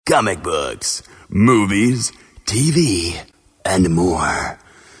comic books, movies, TV, and more.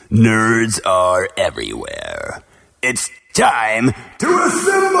 Nerds are everywhere. It's time to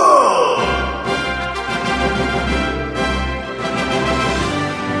assemble!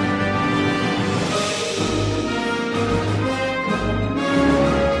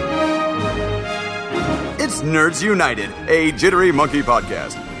 It's Nerds United, a Jittery Monkey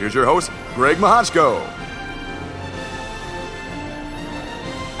podcast. Here's your host, Greg Mahochko.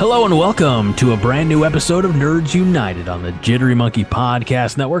 Hello and welcome to a brand new episode of Nerds United on the Jittery Monkey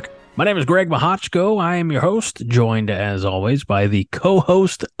Podcast Network. My name is Greg Mahochko. I am your host, joined as always by the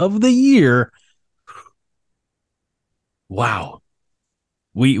co-host of the year. Wow.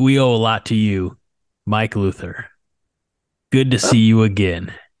 We owe a lot to you, Mike Luther. Good to see you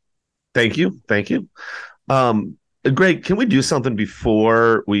again. Thank you. Greg, can we do something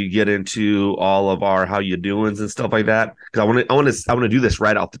before we get into all of our how you doings and stuff like that? Because I want to do this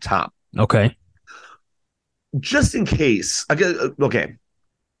right off the top. Okay. Just in case. Okay.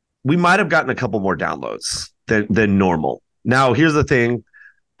 We might have gotten a couple more downloads than normal. Now, here's the thing.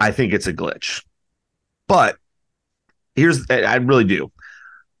 I think it's a glitch. But I really do.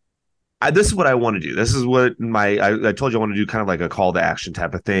 This is what I want to do. This is what I told you I want to do, kind of like a call to action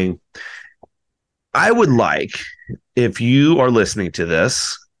type of thing. I would like, if you are listening to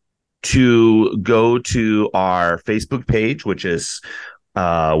this, to go to our Facebook page, which is,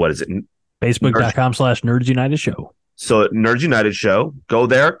 what is it? Facebook.com/Nerds United Show. So Nerds United Show, go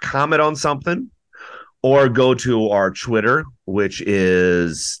there, comment on something, or go to our Twitter, which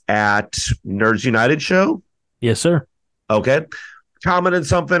is at Nerds United Show. Yes, sir. Okay. Comment on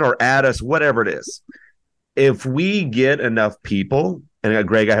something or add us, whatever it is. If we get enough people, and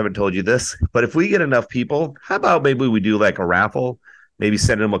Greg, I haven't told you this, but if we get enough people, how about maybe we do like a raffle, maybe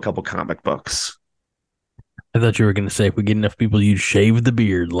send them a couple comic books. I thought you were going to say if we get enough people, you'd shave the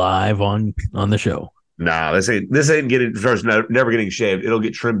beard live on the show. No, this ain't getting first. Never getting shaved. It'll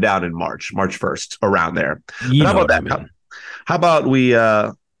get trimmed down in March 1st, around there. You how know about that? I mean. How about we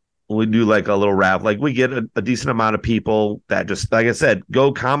do like a little raffle? Like we get a decent amount of people that just, like I said,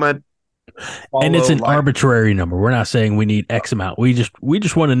 go comment. Follow, and it's an arbitrary number. We're not saying we need X amount. We just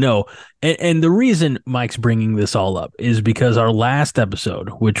want to know. And the reason Mike's bringing this all up is because our last episode,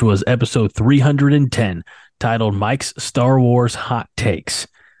 which was episode 310, titled Mike's Star Wars Hot Takes.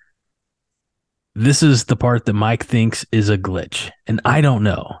 This is the part that Mike thinks is a glitch. And I don't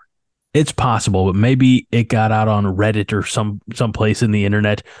know. It's possible, but maybe it got out on Reddit or someplace in the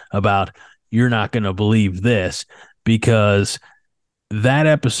internet about you're not going to believe this, because that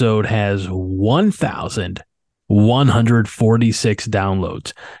episode has 1,146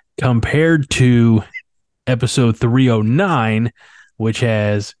 downloads compared to episode 309, which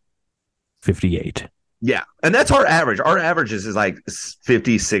has 58. Yeah. And that's our average. Our average is like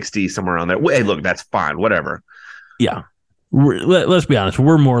 50, 60, somewhere around there. Hey, look, that's fine. Whatever. Yeah. Let's be honest.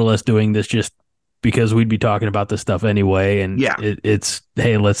 We're more or less doing this just because we'd be talking about this stuff anyway. And yeah, it's,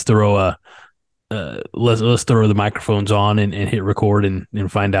 hey, let's throw let's throw the microphones on and hit record and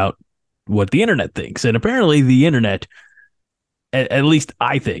find out what the internet thinks. And apparently the internet, at least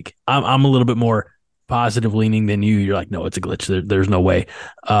I think, I'm a little bit more positive leaning than you. You're like, no, it's a glitch. There's no way.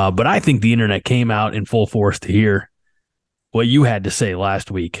 But I think the internet came out in full force to hear what you had to say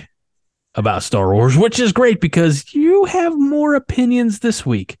last week about Star Wars, which is great because you have more opinions this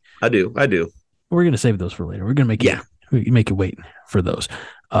week. I do. We're going to save those for later. We're going to make you wait for those.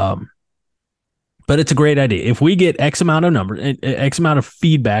 But it's a great idea. If we get X amount of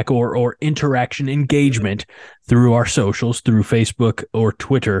feedback or interaction engagement through our socials, through Facebook or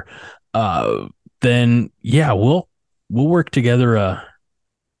Twitter, then yeah, we'll work together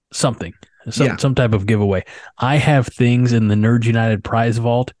some type of giveaway. I have things in the Nerds United prize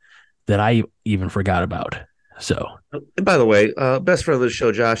vault that I even forgot about. So, and by the way, best friend of the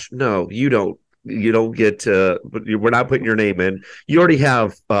show, Josh. No, you don't. You don't get to. We're not putting your name in. You already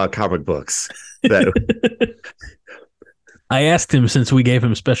have comic books. I asked him, since we gave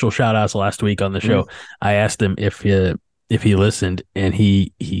him special shout outs last week on the show. I asked him if he listened, and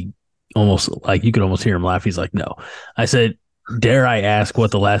he almost, like, you could almost hear him laugh. He's like, no. I said, dare I ask what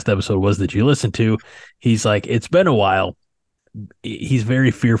the last episode was that you listened to? He's like, it's been a while. He's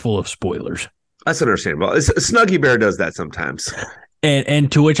very fearful of spoilers. That's understandable. Snuggy Bear does that sometimes.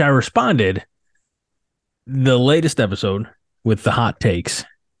 And to which I responded, the latest episode with the hot takes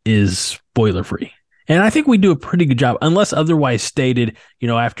is spoiler free. And I think we do a pretty good job, unless otherwise stated,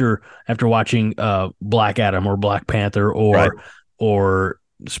 after watching Black Adam or Black Panther or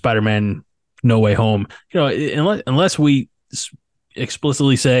Spider-Man No Way Home, unless we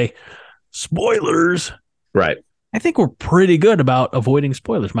explicitly say spoilers. Right. I think we're pretty good about avoiding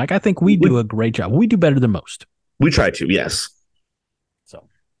spoilers, Mike. I think we do a great job. We do better than most. We try to, yes. So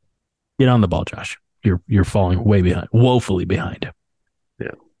get on the ball, Josh. You're falling way behind, woefully behind.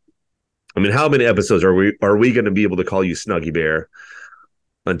 Yeah. I mean, how many episodes are we going to be able to call you Snuggy Bear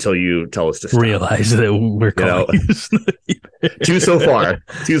until you tell us to stop? Realize that we're calling you Snuggy Bear. Two so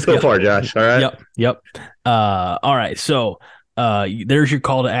far, Josh. All right. Yep. All right. So there's your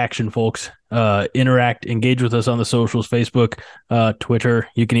call to action, folks. Interact, engage with us on the socials, Facebook, Twitter.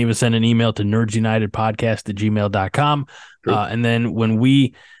 You can even send an email to nerdsunitedpodcast@gmail.com. And then when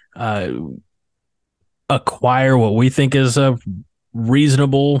we acquire what we think is a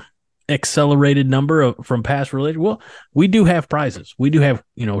reasonable accelerated number from past religion, well, we do have prizes. We do have,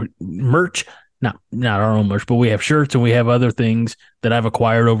 merch, not our own merch, but we have shirts and we have other things that I've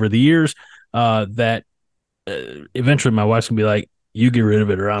acquired over the years that eventually my wife's gonna be like, you get rid of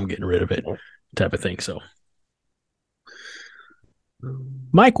it or I'm getting rid of it, type of thing. So,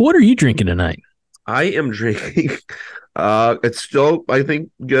 Mike, what are you drinking tonight? I am drinking. It's still, I think,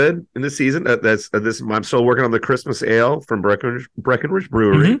 good in the season. That's this. I'm still working on the Christmas ale from Breckenridge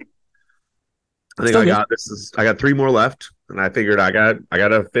Brewery. Mm-hmm. I think I got 3 more left, and I figured I got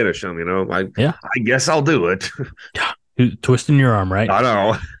to finish them. I guess I'll do it. Twisting your arm, right? I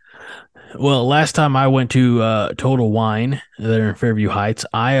know. Well, last time I went to Total Wine there in Fairview Heights,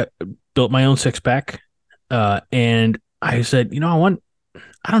 I built my own 6-pack, and I said, I don't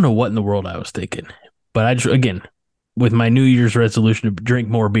know what in the world I was thinking, but I just, again, with my New Year's resolution to drink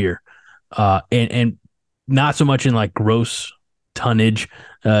more beer, and not so much in like gross tonnage,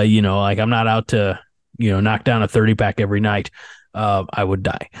 like I'm not out to, knock down a 30-pack every night. I would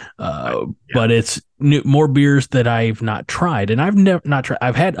die. But it's more beers that I've not tried, and I've never not tried.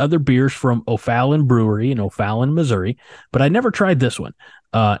 I've had other beers from O'Fallon Brewery in O'Fallon, Missouri, but I never tried this one.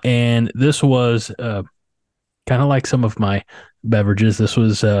 And this was kind of like some of my beverages. This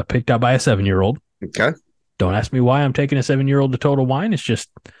was picked out by a 7-year-old. Okay. Don't ask me why I'm taking a 7-year-old to Total Wine. It's just,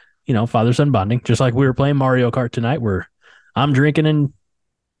 father-son bonding. Just like we were playing Mario Kart tonight, where I'm drinking and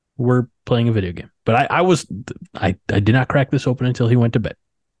we're playing a video game. But I did not crack this open until he went to bed.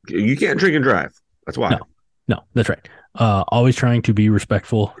 You can't drink and drive. That's why. No, that's right. Always trying to be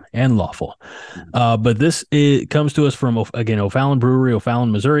respectful and lawful. But this comes to us from, again, O'Fallon Brewery,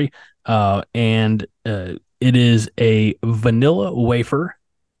 O'Fallon, Missouri. And it is a vanilla wafer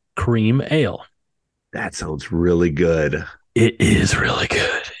cream ale. That sounds really good. It is really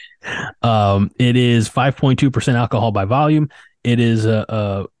good. It is 5.2% alcohol by volume. It is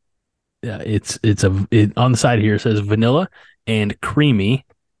on the side here, it says vanilla and creamy.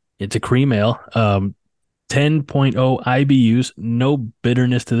 It's a cream ale. 10.0 IBUs, no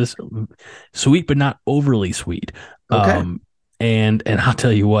bitterness to this. Sweet, but not overly sweet. Okay. And I'll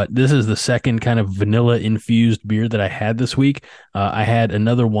tell you what, this is the second kind of vanilla infused beer that I had this week. I had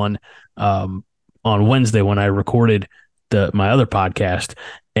another one on Wednesday when I recorded my other podcast,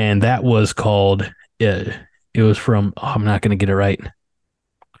 and that was called. It was from. I'm not going to get it right.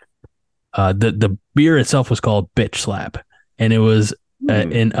 The beer itself was called Bitch Slap, and it was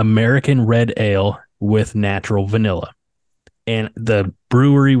an American red ale with natural vanilla. And the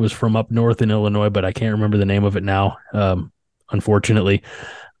brewery was from up north in Illinois, but I can't remember the name of it now, unfortunately.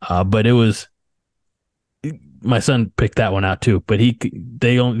 But it was, my son picked that one out too. But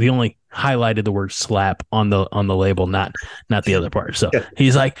they only highlighted the word slap on the label, not the other part. So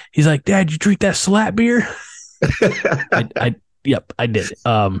he's like, Dad, you drink that slap beer? Yep, I did.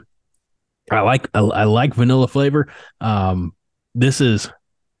 I like vanilla flavor. This is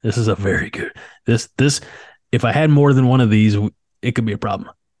a very good. This if I had more than one of these, it could be a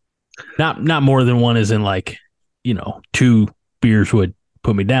problem. Not more than one as in like, 2 beers would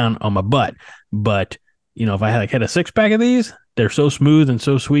put me down on my butt. But, if I had a 6-pack of these, they're so smooth and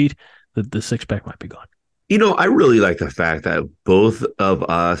so sweet that the 6-pack might be gone. I really like the fact that both of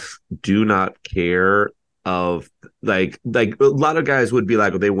us do not care of like a lot of guys would be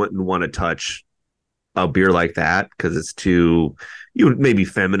like, they wouldn't want to touch a beer like that because it's too, maybe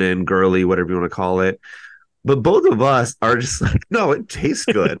feminine, girly, whatever you want to call it. But both of us are just like, no, it tastes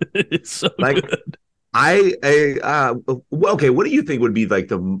good. It's so like, good. Okay, what do you think would be like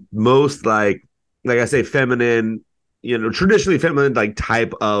the most like I say, feminine, traditionally feminine like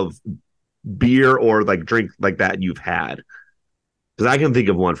type of beer or like drink like that you've had? Because I can think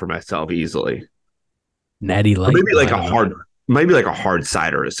of one for myself easily. Natty Light. Maybe like a hard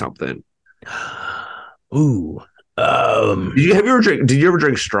cider or something. Ooh. Did you ever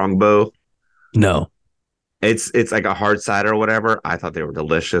drink Strongbow? No. It's like a hard cider or whatever. I thought they were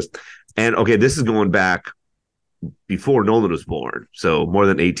delicious. And okay, this is going back before Nolan was born, so more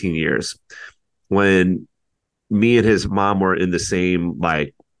than 18 years. When me and his mom were in the same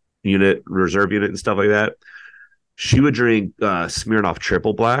like reserve unit and stuff like that. She would drink Smirnoff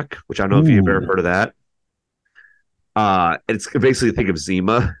Triple Black, which I don't know if you've ever heard of that. It's basically think of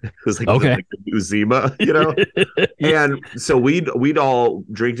Zima. It was like, okay, like the new Zima, And so we'd all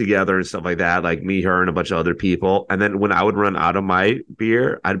drink together and stuff like that, like me, her, and a bunch of other people. And then when I would run out of my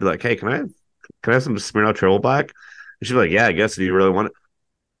beer, I'd be like, "Hey, can I have some Smirnoff Triple Black?" And she'd be like, "Yeah, I guess. Do you really want it?"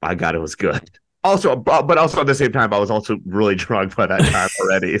 I got it was good. Also, but also at the same time, I was also really drunk by that time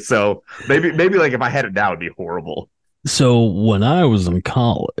already. So maybe like if I had it now, it'd be horrible. So when I was in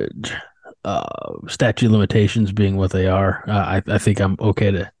college, statute of limitations being what they are, I think I'm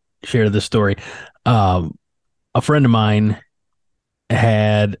okay to share this story. A friend of mine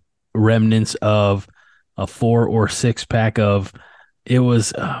had remnants of a 4 or 6 pack of, it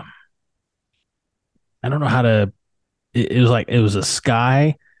was, I don't know how to, it was a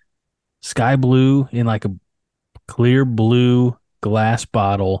sky blue in like a clear blue glass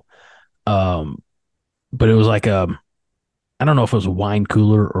bottle. But it was like I don't know if it was a wine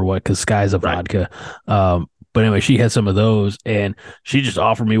cooler or what, because Sky's a vodka. But anyway, she had some of those, and she just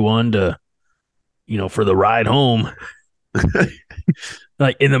offered me one to, for the ride home,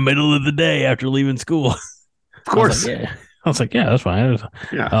 like in the middle of the day after leaving school. Of course. I was like, yeah, that's fine.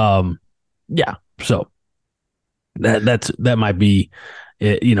 Yeah. Yeah. So that might be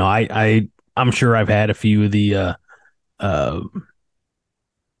it. I'm sure I've had a few of the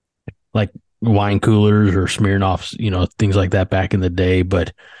like wine coolers or Smirnoffs, things like that back in the day.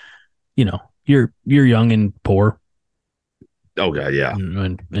 But you're young and poor. Oh God, yeah.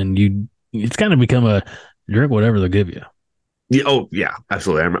 And it's kind of become a drink whatever they'll give you. Yeah. Oh yeah,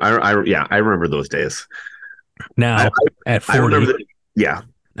 absolutely. I remember those days. Now at 40,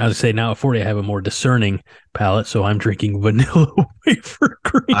 I was say now at 40, I have a more discerning palate, so I'm drinking vanilla wafer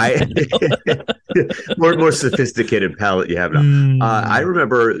cream. More sophisticated palate you have now. I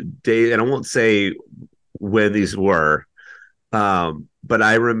remember days, and I won't say when these were, but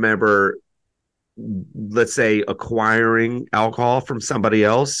I remember, let's say, acquiring alcohol from somebody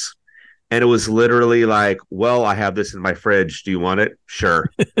else, and it was literally like, "Well, I have this in my fridge. Do you want it?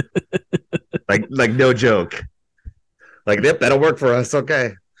 Sure." like no joke. Like, yep, that'll work for us.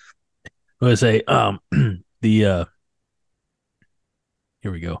 Okay. I would say here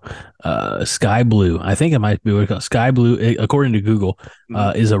we go. Sky Blue. I think it might be what it's called. Sky Blue, according to Google,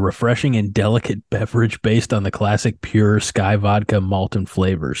 is a refreshing and delicate beverage based on the classic pure Sky vodka malt and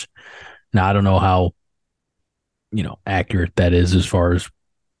flavors. Now, I don't know how, accurate that is as far as,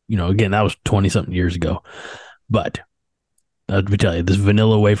 again, that was 20-something years ago. But let me tell you, this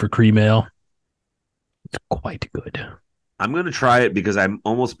vanilla wafer cream ale, it's quite good. I'm going to try it because I'm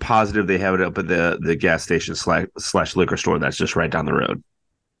almost positive they have it up at the gas station slash liquor store that's just right down the road.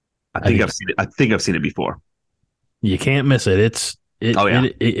 I think I've seen it. I think I've seen it before. You can't miss it.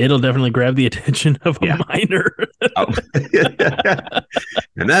 It'll definitely grab the attention of a minor.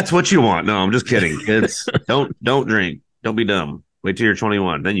 And that's what you want. No, I'm just kidding. Kids, don't drink. Don't be dumb. Wait till you're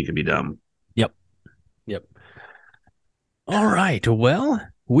 21, then you can be dumb. Yep. All right. Well,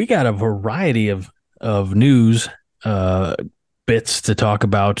 we got a variety of news bits to talk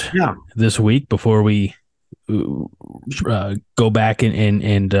about this week before we go back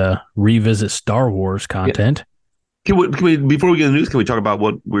and revisit Star Wars content. Can we before we get into the news, can we talk about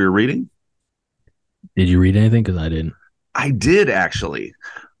what we were reading? Did you read anything? Because I didn't. I did, actually.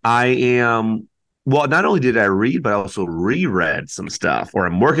 Well, not only did I read, but I also reread some stuff, or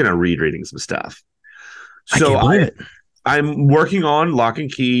I'm working on rereading some stuff. So I'm working on Lock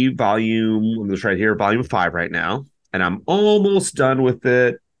and Key volume, this right here, volume 5 right now, and I'm almost done with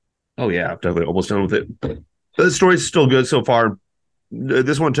it. Oh yeah, I'm definitely almost done with it. The story's still good so far.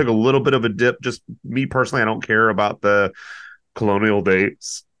 This one took a little bit of a dip. Just me personally, I don't care about the colonial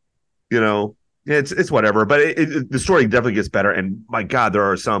dates. It's whatever. But the story definitely gets better. And my God, there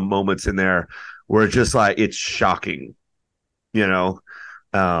are some moments in there where it's just like, it's shocking.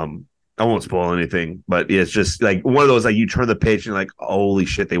 I won't spoil anything, but it's just like one of those, like, you turn the page and you're like, holy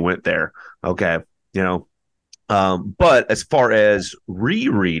shit, they went there. Okay. But as far as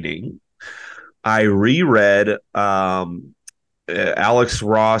rereading, I reread Alex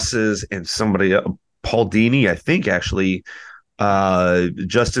Ross's and somebody, Paul Dini, I think, actually,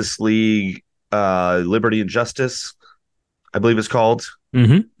 Justice League, Liberty and Justice, I believe it's called.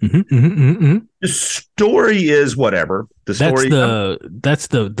 The story is whatever. That's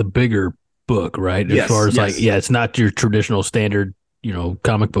the bigger book, right? As far as it's not your traditional standard,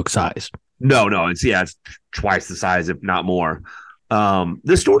 comic book size. No, it's twice the size, if not more.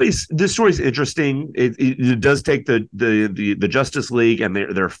 This story's interesting. It does take the Justice League, and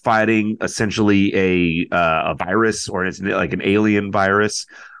they're fighting essentially a virus, or it's like an alien virus,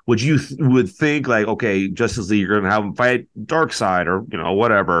 which you would think like, okay, Justice League, you're gonna have them fight Darkseid, or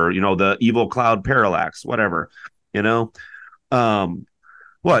whatever, the evil Cloud Parallax, whatever, you know.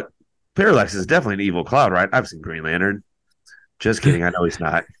 What Parallax is definitely an evil Cloud, right? I've seen Green Lantern. Just kidding. I know he's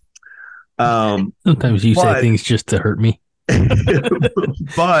not. Sometimes you say things just to hurt me.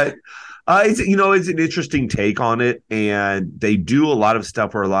 But it's an interesting take on it, and they do a lot of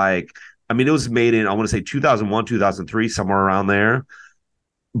stuff where, like, I mean, it was made in, I want to say 2001, 2003, somewhere around there.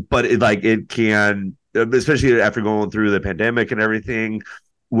 But it can, especially after going through the pandemic and everything,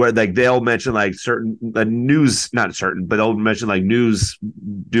 where like they'll mention like certain news, not certain, but they'll mention like news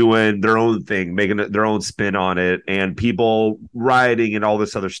doing their own thing, making their own spin on it, and people rioting and all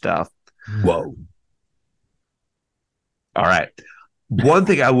this other stuff. Whoa. All right. One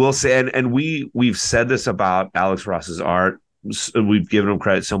thing I will say, and we've said this about Alex Ross's art. We've given him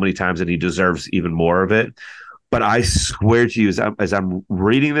credit so many times, and he deserves even more of it. But I swear to you, as I'm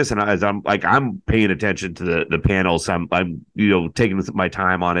reading this, and as I'm paying attention to the panels, I'm taking my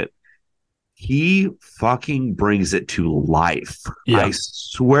time on it. He fucking brings it to life. Yeah. I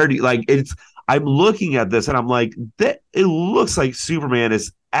swear to you, I'm looking at this and I'm like, that it looks like Superman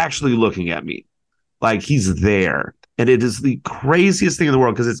is actually looking at me, like he's there. And it is the craziest thing in the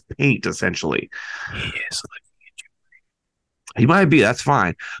world because it's paint, essentially. Yes. He might be. That's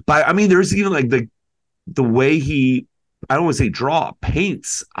fine. But, I mean, there's even, like, the way he, I don't want to say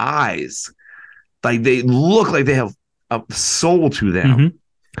paints eyes. Like, they look like they have a soul to them.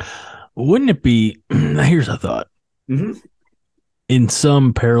 Mm-hmm. Wouldn't it be, here's a thought. Mm-hmm. In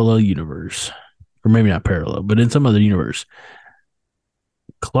some parallel universe, or maybe not parallel, but in some other universe,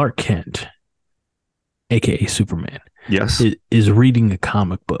 Clark Kent, a.k.a. Superman, yes, is reading a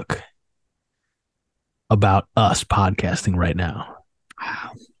comic book about us podcasting right now.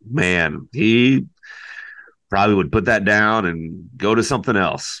 Man, he probably would put that down and go to something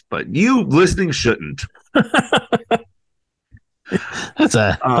else. But you listening shouldn't. That's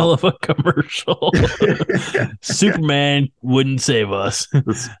a hell of a commercial. Superman wouldn't save us,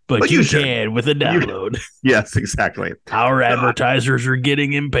 but you can with a download. Yes, exactly. Our advertisers are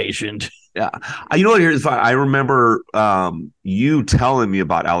getting impatient. Yeah. You know what? Here's fine. I remember you telling me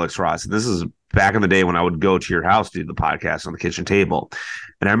about Alex Ross, and this is back in the day when I would go to your house to do the podcast on the kitchen table.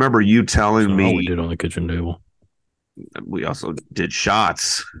 And I remember you telling me. We did on the kitchen table. We also did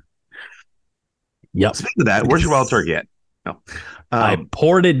shots. Yep. Speaking of that, where's your wild turkey at? No. I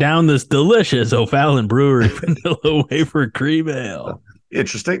poured it down this delicious O'Fallon Brewery vanilla wafer cream ale.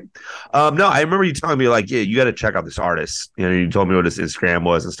 Interesting. No, I remember you telling me, like, yeah, you got to check out this artist. You told me what his Instagram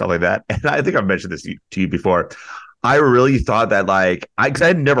was and stuff like that. And I think I've mentioned this to you before. I really thought that, because I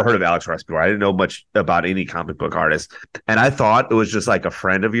had never heard of Alex Ross before. I didn't know much about any comic book artist. And I thought it was just like a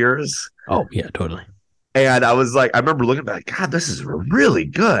friend of yours. Oh, yeah, totally. And I was like, I remember looking back, God, this is really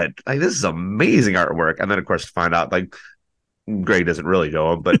good. Like, this is amazing artwork. And then, of course, to find out, like, Greg doesn't really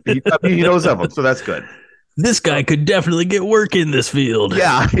know him, but he knows of him. So that's good. This guy could definitely get work in this field.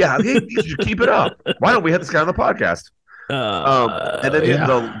 Yeah. He should keep it up. Why don't we have this guy on the podcast? And then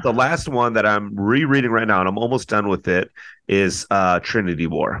the last one that I'm rereading right now, and I'm almost done with it, is Trinity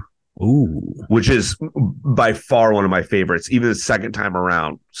War. Ooh. Which is by far one of my favorites. Even the second time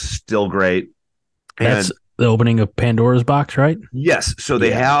around, still great. That's the opening of Pandora's box, right? Yes. So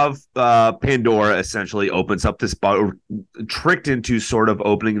they have Pandora essentially opens up this box, tricked into sort of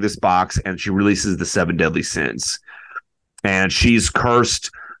opening this box, and she releases the 7 deadly sins. And she's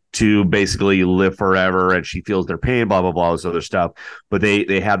cursed to basically live forever, and she feels their pain, blah, blah, blah, all this other stuff. But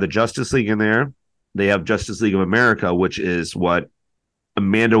they have the Justice League in there. They have Justice League of America, which is what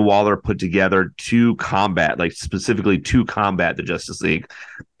Amanda Waller put together to combat, specifically to combat the Justice League.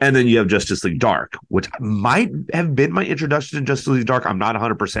 And then you have Justice League Dark, which might have been my introduction to Justice League Dark. I'm not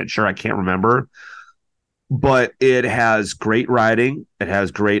 100% sure. I can't remember. But it has great writing. It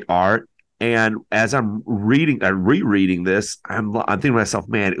has great art. And as I'm rereading this, I'm thinking to myself,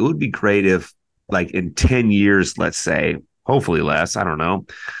 man, it would be great if, in 10 years, let's say, hopefully less, I don't know,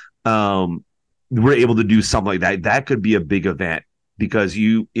 we're able to do something like that. That could be a big event. Because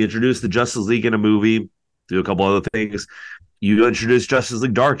you introduce the Justice League in a movie, do a couple other things. You introduce Justice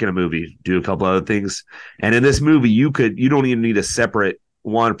League Dark in a movie, do a couple other things. And in this movie, you don't even need a separate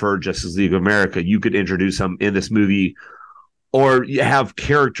one for Justice League of America. You could introduce them in this movie, or you have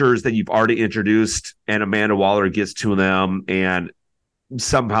characters that you've already introduced, and Amanda Waller gets to them and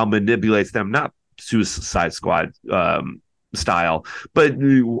somehow manipulates them. Not Suicide Squad style, but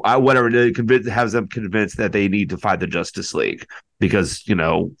whatever, has them convinced that they need to fight the Justice League because,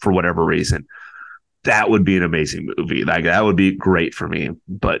 for whatever reason. That would be an amazing movie. Like, that would be great for me.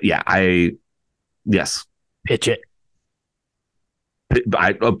 But yeah, yes. Pitch it.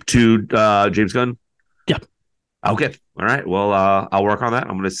 Up to James Gunn? Yep. Okay. All right. Well, I'll work on that.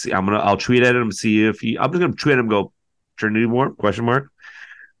 I'll tweet at him and see if I'm just going to tweet at him, go, Trinity War, ?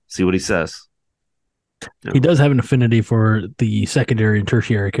 See what he says. He does have an affinity for the secondary and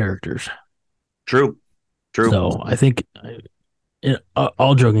tertiary characters. True. So I think,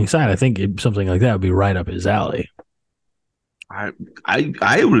 all joking aside, I think something like that would be right up his alley. I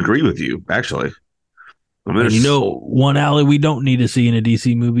would agree with you, actually. And one alley we don't need to see in a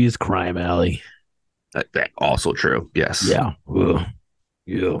DC movie is Crime Alley. That also true. Yes. Yeah.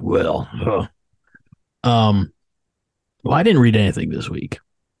 Yeah. Well. Well, I didn't read anything this week.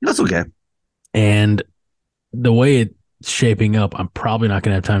 That's okay. And the way it's shaping up, I'm probably not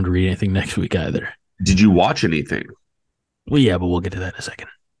going to have time to read anything next week either. Did you watch anything? Well, yeah, but we'll get to that in a second.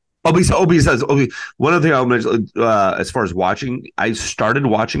 Besides, one other thing I'll mention, as far as watching, I started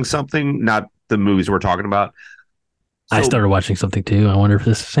watching something, not the movies we're talking about. I started watching something too. I wonder if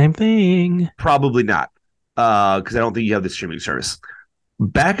it's the same thing. Probably not, because I don't think you have the streaming service.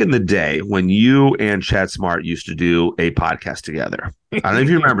 Back in the day when you and Chad Smart used to do a podcast together, I don't know if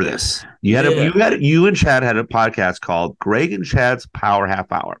you remember this. You and Chad had a podcast called Greg and Chad's Power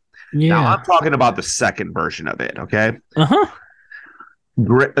Half Hour. Yeah. Now I'm talking about the second version of it. Okay.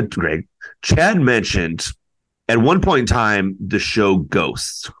 Greg, Chad mentioned at one point in time the show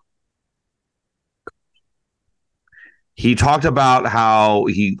Ghosts. He talked about how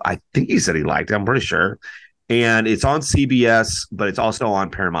I think he said he liked it. I'm pretty sure. And it's on CBS, but it's also on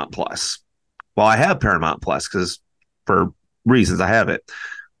Paramount Plus. Well, I have Paramount Plus because for reasons I have it.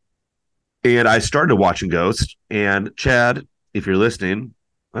 And I started watching Ghost. And Chad, if you're listening,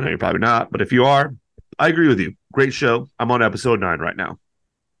 I know you're probably not, but if you are, I agree with you. Great show. I'm on episode 9 right now.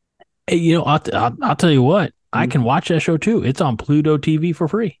 Hey, I'll tell you what. I can watch that show too. It's on Pluto TV for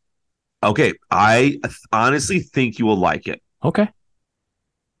free. Okay. I honestly think you will like it. Okay.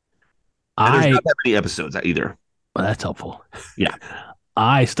 And there's not that many episodes either. Well, that's helpful. Yeah.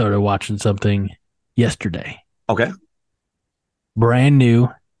 I started watching something yesterday. Okay. Brand new.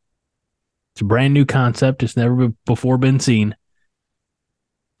 It's a brand new concept. It's never before been seen.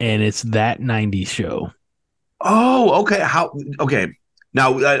 And it's That 90s Show. Oh, okay. Okay.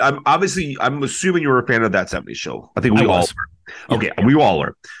 Now, I'm assuming you were a fan of That 70s Show. I think we all were. Okay. Yeah. We all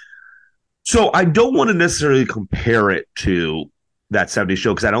were. So I don't want to necessarily compare it to That 70s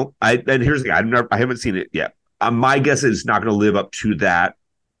Show because and here's the thing. I haven't seen it yet. My guess is it's not going to live up to that,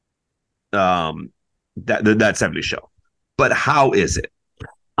 that 70s Show. But how is it?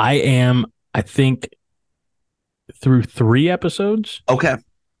 I think, through 3 episodes. Okay.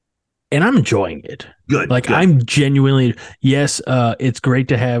 And I'm enjoying it. Good. Good. I'm genuinely, yes, it's great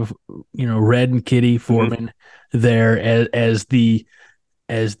to have, Red and Kitty Foreman there as the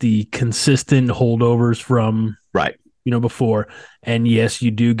consistent holdovers from right. Before. And yes, you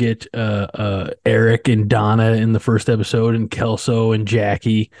do get Eric and Donna in the first episode, and Kelso and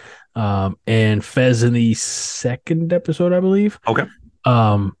Jackie, and Fez in the second episode, I believe. Okay.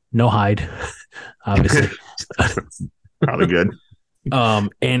 No Hyde, obviously. Probably good.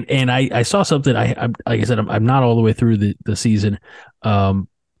 And I saw something. Like I said, I'm not all the way through the season.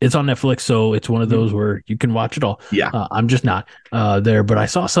 It's on Netflix, so it's one of those where you can watch it all. Yeah. I'm just not there, but I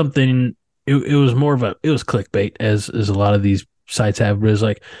saw something. It was more of it was clickbait, as a lot of these sites have. But it's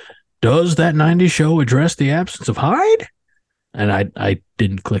like, does That 90s Show address the absence of Hyde? And I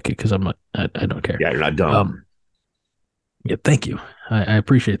didn't click it because I'm not. I don't care. Yeah, you're not dumb. Yeah, thank you. I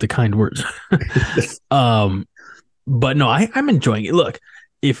appreciate the kind words. But no, I'm enjoying it. Look,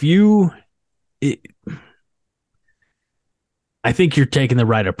 I think you're taking the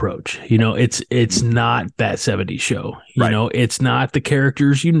right approach. It's not That 70s Show. It's not the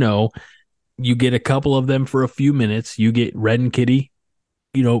characters. You get a couple of them for a few minutes. You get Red and Kitty,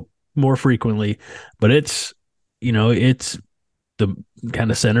 more frequently. But it's the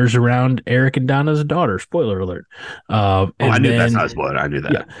kind of centers around Eric and Donna's daughter. Spoiler alert. I knew that's not spoiler. I knew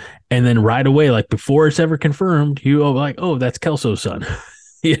that. Yeah. And then right away, like before it's ever confirmed, that's Kelso's son.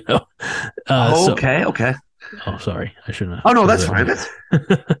 Okay. Oh, sorry. I shouldn't have. Oh, no, that's fine.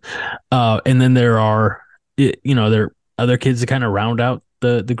 And then there are, there are other kids that kind of round out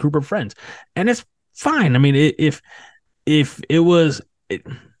the group of friends. And it's fine. I mean, if it was...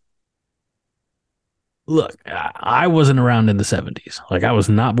 Look, I wasn't around in the 70s. Like, I was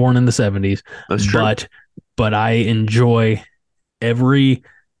not born in the 70s. That's true. But I enjoy every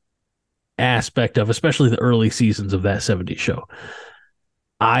aspect of, especially the early seasons of that 70s show.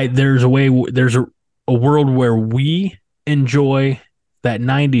 There's a world where we enjoy that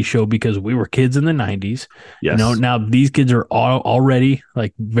 90s show because we were kids in the 90s. Yes. You know, now these kids are already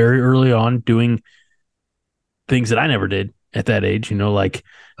like very early on doing things that I never did at that age, you know, like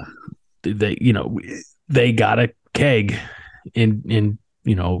they got a keg in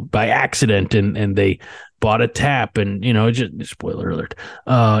by accident and they bought a tap and, just spoiler alert,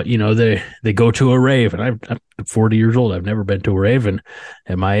 they go to a rave, and I'm 40 years old. I've never been to a rave, and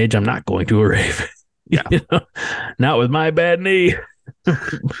at my age, I'm not going to a rave. Yeah. Not with my bad knee.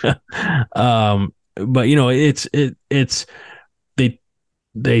 But it's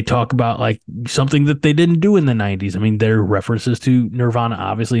they talk about like something that they didn't do in the 90s. I mean, there are references to Nirvana,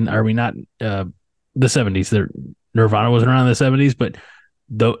 obviously. Are we not the 70s? Nirvana wasn't around in the 70s, but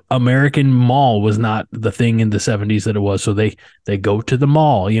the American mall was not the thing in the 70s that it was. So they go to the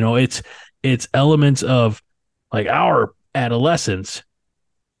mall. It's elements of like our adolescence,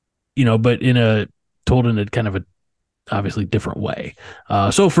 but told in a kind of a obviously different way.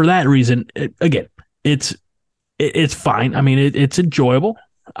 So for that reason, it's fine. I mean, it's enjoyable.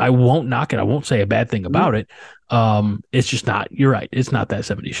 I won't knock it. I won't say a bad thing about it. It's just not. You're right. It's not that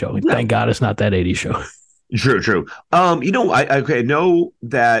 70s show. No. Thank God it's not that 80s show. True. I know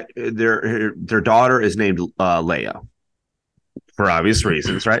that their daughter is named Leia for obvious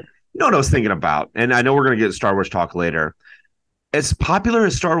reasons, right? You know what I was thinking about, and I know we're going to get Star Wars talk later. As popular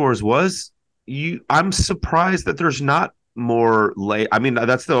as Star Wars was, I'm surprised that there's not more Leia. I mean,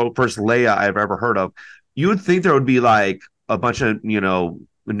 that's the first Leia I've ever heard of. You would think there would be like a bunch of,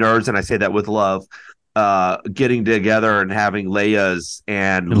 nerds, and I say that with love, getting together and having Leia's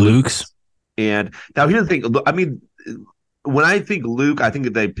and Luke's. And now here's the thing. I mean, when I think Luke, I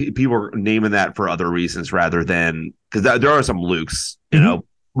think that people are naming that for other reasons rather than because there are some Lukes, there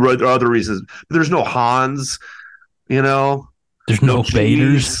are other reasons. But there's no Hans, There's no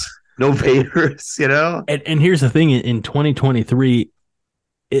Vaders. No Vaders, And here's the thing: in 2023,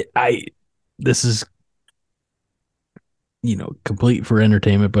 this is complete for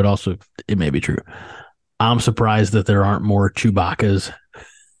entertainment, but also it may be true. I'm surprised that there aren't more Chewbacca's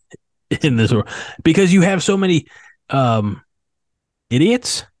in this world because you have so many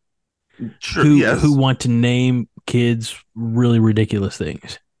idiots who want to name kids really ridiculous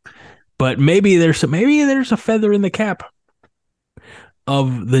things. But maybe there's a feather in the cap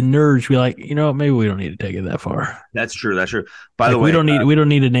of the nerds. Be like, maybe we don't need to take it that far. That's true. By the way, we don't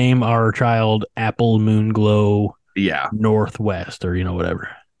need to name our child Apple Moon Glow. Yeah, Northwest or whatever.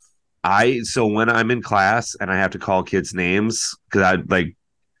 So when I'm in class and I have to call kids names because I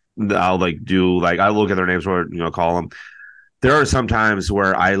look at their names or call them. There are some times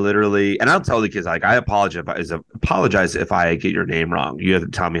where I literally, and I'll tell the kids like I apologize if I get your name wrong. You have to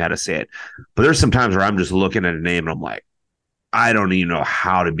tell me how to say it. But there's some times where I'm just looking at a name and I'm like, I don't even know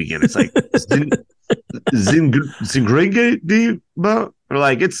how to begin. It's like Zingringa, or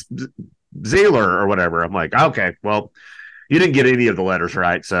like it's Zaylor or whatever. I'm like, okay, well, you didn't get any of the letters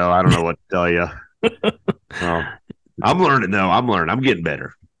right, so I don't know what to tell you. Well, I'm learning though. I'm getting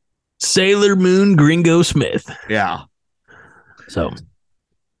better. Sailor Moon Gringo Smith. Yeah. So,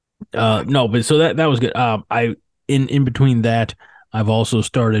 no, but so that was good. I in between that, I've also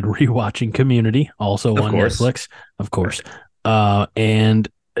started rewatching Community, also on Netflix, of course. And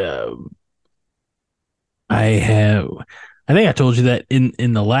I think I told you that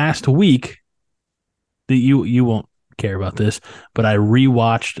in the last week that you won't care about this, but I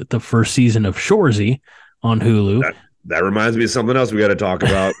rewatched the first season of Shoresy on Hulu. That reminds me of something else we got to talk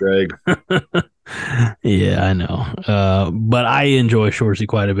about, Greg. Yeah, I know. But I enjoy Shoresy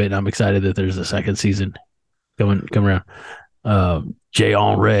quite a bit, and I'm excited that there's a second season coming around. Jay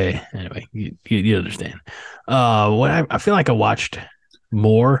Henry. Anyway, you understand. What I feel like I watched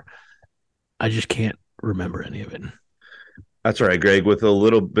more. I just can't remember any of it. That's all right, Greg. With a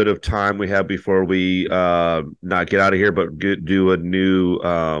little bit of time we have before we not get out of here, but do a new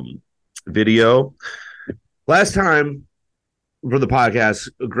video. Last time for the podcast,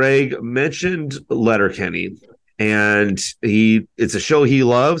 Greg mentioned Letterkenny, and it's a show he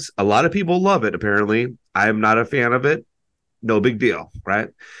loves. A lot of people love it, apparently. I am not a fan of it. No big deal, right?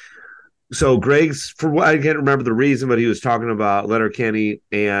 So Greg's, for what I can't remember the reason, but he was talking about Letterkenny,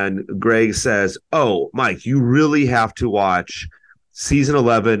 and Greg says, "Oh, Mike, you really have to watch season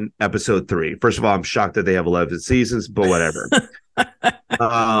 11, episode 3." First of all, I'm shocked that they have 11 seasons, but whatever.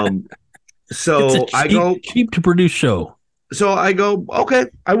 So I go cheap to produce show. So I go, okay,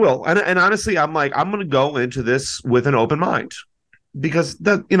 I will. And honestly, I'm like, I'm going to go into this with an open mind because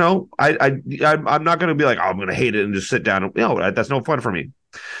that, I'm not going to be like, oh, I'm going to hate it and just sit down. That's no fun for me.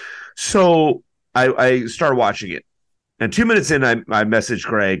 So I started watching it. And 2 minutes in, I messaged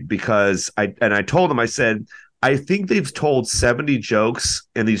Greg because I told him, I said, I think they've told 70 jokes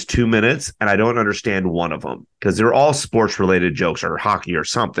in these 2 minutes, and I don't understand one of them because they're all sports related jokes or hockey or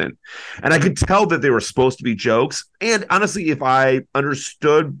something. And I could tell that they were supposed to be jokes. And honestly, if I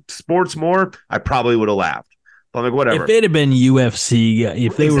understood sports more, I probably would have laughed. But I'm like, whatever. If it had been UFC,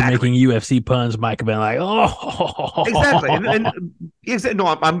 if they were making UFC puns, Mike would have been like, oh, exactly.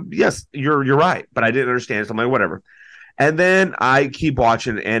 No, yes, you're right, but I didn't understand. So I'm like, whatever. And then I keep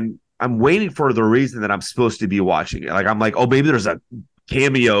watching, and I'm waiting for the reason that I'm supposed to be watching it. Like, I'm like, oh, maybe there's a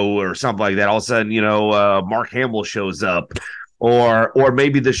cameo or something like that. All of a sudden, Mark Hamill shows up, or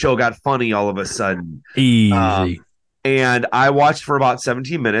maybe the show got funny all of a sudden. Easy. And I watched for about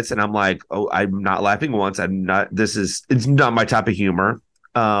 17 minutes, and I'm like, oh, I'm not laughing once. It's not my type of humor.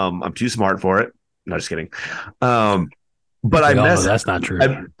 I'm too smart for it. No, just kidding. But that's not true. I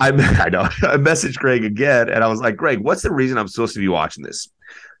know. I messaged Greg again, and I was like, Greg, what's the reason I'm supposed to be watching this?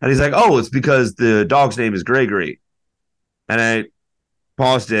 And he's like, oh, it's because the dog's name is Gregory. And I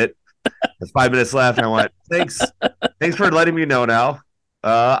paused it. There's 5 minutes left, and I went, thanks for letting me know now.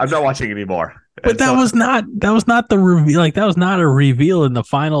 I'm not watching anymore. But that was not the reveal. Like, that was not a reveal in the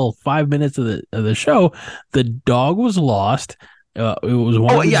final 5 minutes of the show. The dog was lost. It was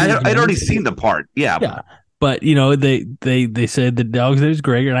one. Oh yeah, I'd already seen the part. Yeah. But they said the dog's name is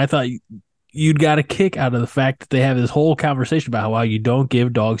Gregor, and I thought you'd got a kick out of the fact that they have this whole conversation about how you don't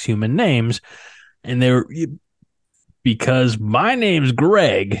give dogs human names, and because my name's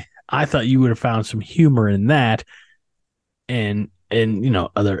Greg. I thought you would have found some humor in that, and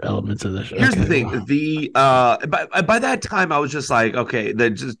other elements of the show. Here's the thing: by that time, I was just like, okay,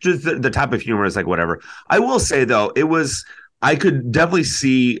 just the type of humor is like whatever. I will say though, I could definitely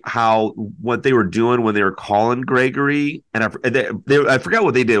see what they were doing when they were calling Gregory, and I forgot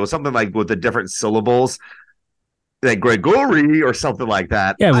what they did. It was something like with the different syllables, like Gregory or something like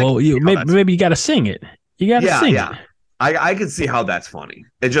that. Yeah, well, maybe you got to sing it. You got to sing it. I can see how that's funny.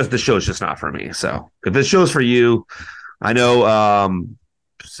 It's just the show's just not for me. So if the show's for you. I know House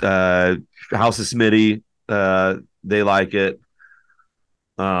of Smitty, they like it.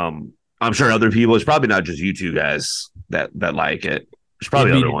 I'm sure other people, it's probably not just you two guys that like it. There's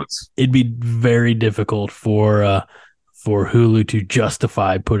probably other ones. It'd be very difficult for Hulu to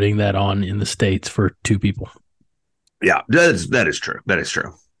justify putting that on in the States for two people. Yeah, that is true. That is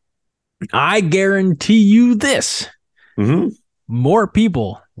true. I guarantee you this. Mm-hmm. More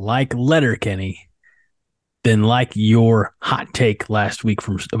people like Letterkenny than like your hot take last week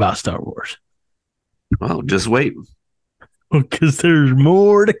about Star Wars. Well, just wait. Because there's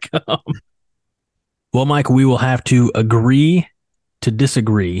more to come. Well, Mike, we will have to agree to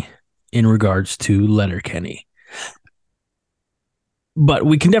disagree in regards to Letterkenny. But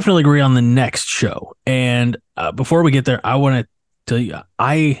we can definitely agree on the next show. And before we get there, I want to tell you,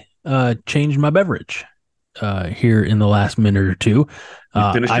 I changed my beverage here in the last minute or two.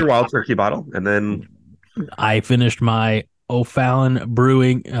 You finished your Wild Turkey bottle, and then I finished my O'Fallon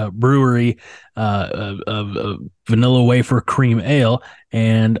Brewery vanilla wafer cream ale,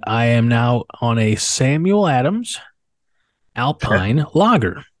 and I am now on a Samuel Adams Alpine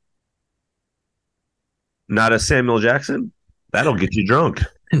Lager. Not a Samuel Jackson? That'll get you drunk.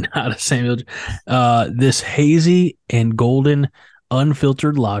 Not a Samuel. This hazy and golden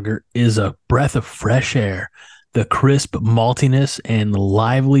unfiltered lager is a breath of fresh air. The crisp maltiness and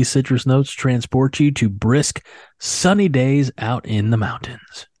lively citrus notes transport you to brisk, sunny days out in the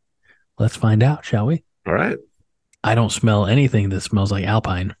mountains. Let's find out, shall we? All right. I don't smell anything that smells like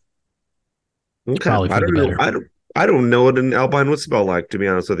Alpine. Okay. Probably for the better. I don't know what an Alpine would smell like, to be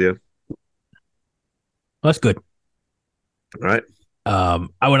honest with you. That's good. All right. I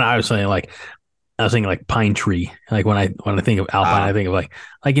was thinking like pine tree. Like when I think of Alpine, I think of like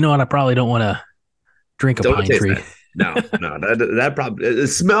you know what? I probably don't want to drink a pine tree. That. No. That probably the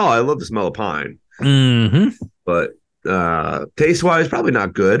smell. I love the smell of pine. Mm-hmm. But taste wise, probably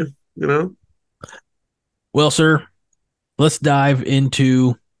not good. You know. Well, sir, let's dive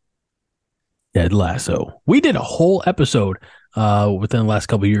into Ted Lasso. We did a whole episode within the last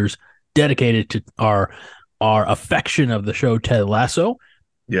couple of years dedicated to our affection of the show Ted Lasso.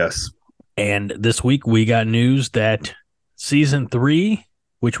 Yes. And this week we got news that season 3,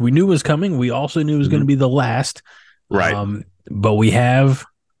 which we knew was coming, we also knew was going to be the last. Right. But we have,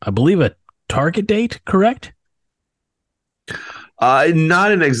 I believe, a target date, correct?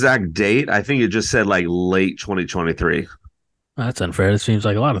 Not an exact date. I think it just said like late 2023. That's unfair. It seems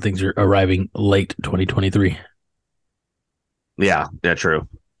like a lot of things are arriving late 2023. Yeah, true.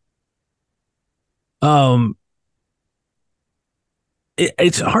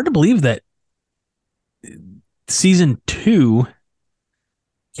 it's hard to believe that season 2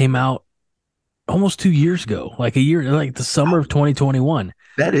 came out almost 2 years ago, like like the summer of 2021.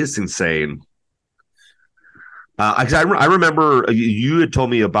 That is insane. I remember you had told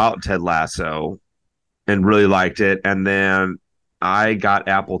me about Ted Lasso and really liked it. And then I got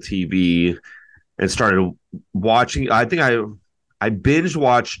Apple TV and started watching. I think I binge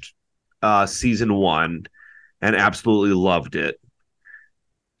watched season 1 and absolutely loved it.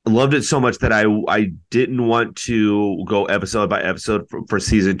 Loved it so much that I didn't want to go episode by episode for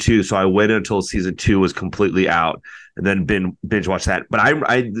season 2. So I waited until season 2 was completely out and then binge watch that. But I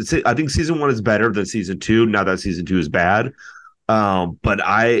think season 1 is better than season 2. Now that season 2 is bad. But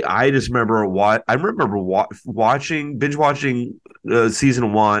I just remember binge watching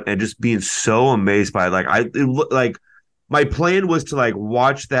season 1 and just being so amazed by it. Like my plan was to like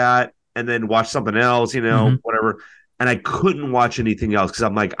watch that and then watch something else, whatever. And I couldn't watch anything else because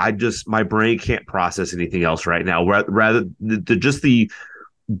I'm like, my brain can't process anything else right now. Rather just the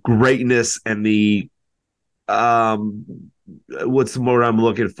greatness and the what's the word I'm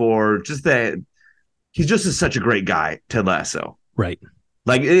looking for? Just that he's just such a great guy, Ted Lasso. Right.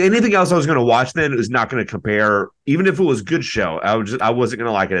 Like anything else I was going to watch then is not going to compare. Even if it was a good show, I wasn't going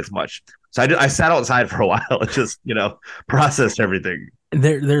to like it as much. So I sat outside for a while and just processed everything.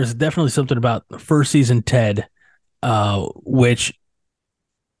 There's definitely something about the first season Ted. Which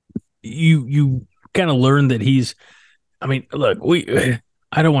you kind of learn that he's, I mean, look,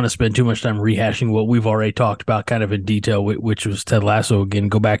 I don't want to spend too much time rehashing what we've already talked about kind of in detail, which was Ted Lasso. Again,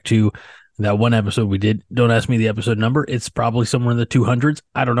 go back to that one episode we did. Don't ask me the episode number. It's probably somewhere in the 200s.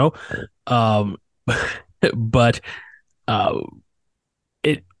 I don't know. But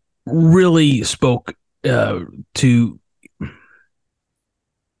it really spoke to,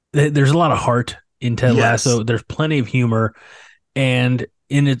 there's a lot of heart in Ted Lasso. There's plenty of humor, and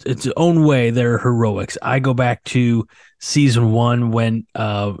in its own way, there are heroics. I go back to season 1 when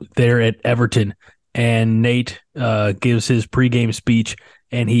they're at Everton and Nate gives his pregame speech,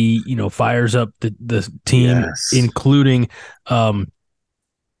 and he fires up the team, including Roy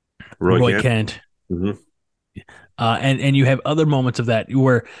Kent. Mm-hmm. And you have other moments of that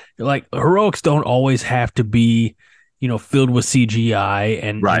where like heroics don't always have to be filled with CGI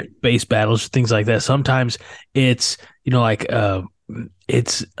and base battles, things like that. Sometimes it's,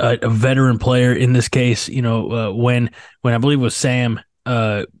 it's a veteran player in this case, when I believe it was Sam,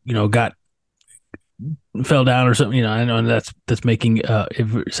 fell down or something, I know that's making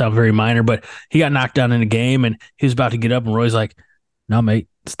it sound very minor, but he got knocked down in a game and he was about to get up and Roy's like, no, mate,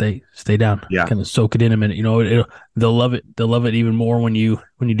 stay down. Yeah. Kind of soak it in a minute. They'll love it. They'll love it even more when you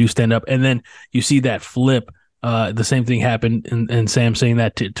do stand up. And then you see that flip. The same thing happened, and Sam saying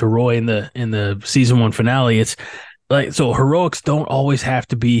that to Roy in the season 1 finale. It's like, so heroics don't always have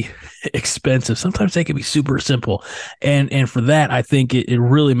to be expensive. Sometimes they can be super simple, and for that, I think it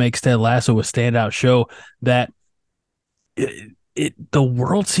really makes Ted Lasso a standout show that the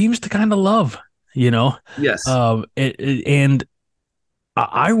world seems to kind of love. Yes. And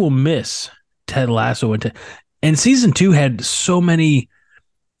I will miss Ted Lasso, and season 2 had so many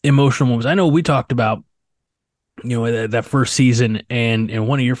emotional moments. I know we talked about that first season and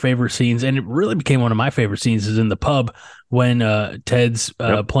one of your favorite scenes, and it really became one of my favorite scenes, is in the pub when Ted's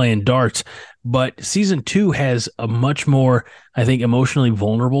playing darts. But season 2 has a much more, I think, emotionally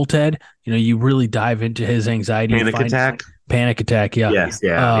vulnerable Ted. You really dive into his anxiety. Panic attack. Yeah. Yes.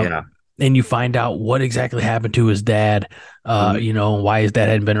 Yeah. And you find out what exactly happened to his dad, why his dad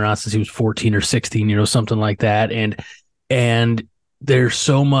hadn't been around since he was 14 or 16, something like that. And there's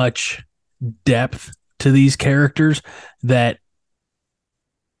so much depth to these characters that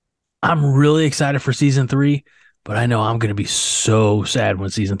I'm really excited for season 3, but I know I'm going to be so sad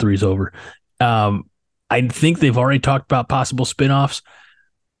when season 3 is over. I think they've already talked about possible spinoffs,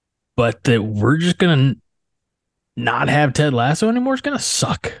 but that we're just going to not have Ted Lasso anymore is going to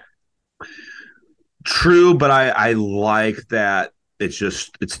suck. True, but I like that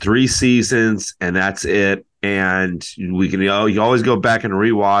it's 3 seasons and that's it. And we can, you always go back and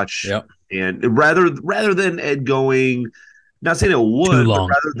rewatch. Yep. And rather than it going, not saying it would, but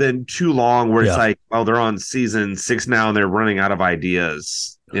rather than too long, where it's like, oh, they're on season 6 now and they're running out of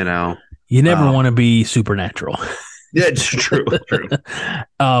ideas. You never want to be Supernatural. Yeah, it's true.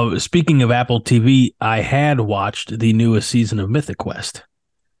 Speaking of Apple TV, I had watched the newest season of Mythic Quest.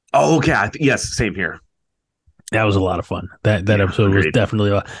 Oh, okay. Yes, same here. That was a lot of fun. That episode was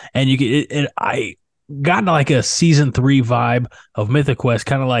definitely a lot. And I got like a season 3 vibe of Mythic Quest,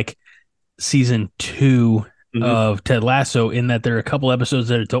 kind of like season 2 of Ted Lasso in that there are a couple episodes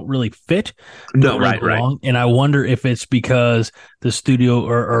that don't really fit. No, right. And I wonder if it's because the studio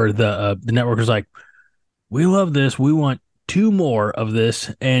or the network is like, we love this, we want 2 more of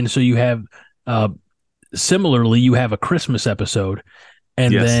this, and so you have similarly you have a Christmas episode.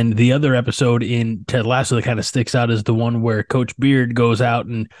 And then the other episode in Ted Lasso that kind of sticks out is the one where Coach Beard goes out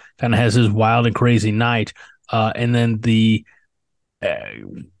and kind of has his wild and crazy night. And then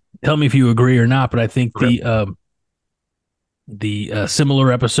tell me if you agree or not, but I think the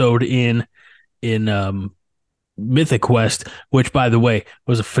similar episode in Mythic Quest, which by the way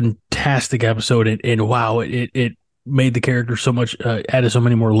was a fantastic episode, and wow, it made the character so much, added so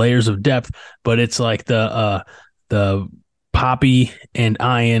many more layers of depth. But it's like the Poppy and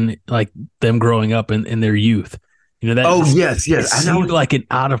Ian, like them growing up in their youth, that. Yes. It seemed like an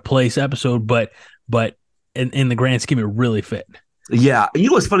out of place episode, but in the grand scheme, it really fit. Yeah, you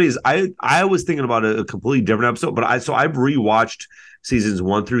know what's funny is I was thinking about a completely different episode, but I've rewatched seasons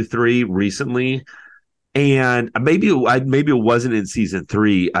 1 through 3 recently, and maybe it wasn't in season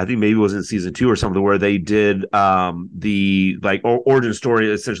 3. I think maybe it was in season 2 or something where they did the origin story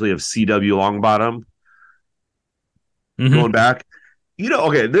essentially of CW Longbottom. Going back,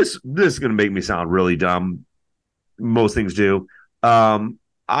 okay, this is going to make me sound really dumb. Most things do.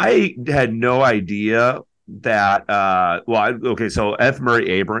 I had no idea that. So F.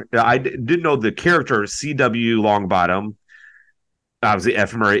 Murray Abraham. I didn't know the character CW Longbottom. Obviously,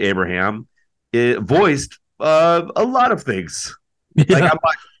 F. Murray Abraham voiced a lot of things.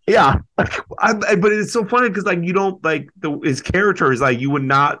 Yeah. But it's so funny because you don't his character is you would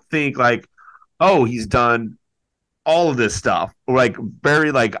not think oh, he's done all of this stuff,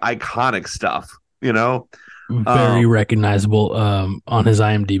 very iconic stuff, very recognizable on his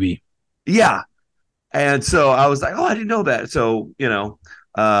IMDb. Yeah. And so I was like, oh, I didn't know that. So,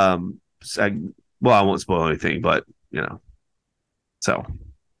 I won't spoil anything, but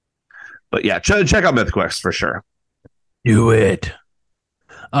but yeah, check out Mythic Quest for sure. Do it.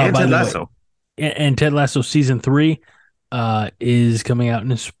 And Ted Lasso. And Ted Lasso season 3 is coming out in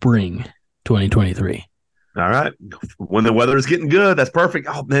the spring 2023. All right. When the weather is getting good, that's perfect.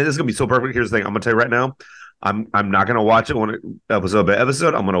 Oh man, this is gonna be so perfect. Here's the thing. I'm gonna tell you right now. I'm not gonna watch it episode by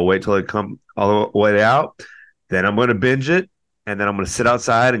episode. I'm gonna wait till it come all the way out. Then I'm gonna binge it, and then I'm gonna sit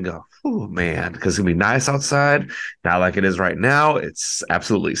outside and go, oh man, because it's gonna be nice outside. Not like it is right now. It's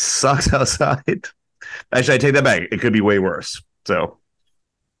absolutely sucks outside. Actually, I take that back. It could be way worse. So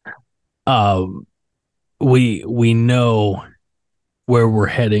we know where we're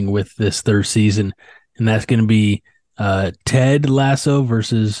heading with this 3rd season. And that's going to be Ted Lasso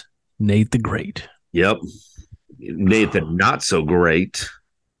versus Nate the Great. Yep. Nate the not so great.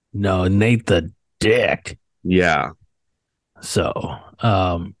 No, Nate the dick. Yeah. So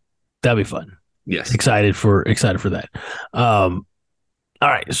that'll be fun. Yes. Excited for that. All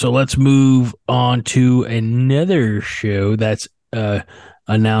right. So let's move on to another show that's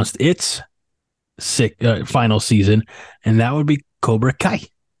announced its final season, and that would be Cobra Kai.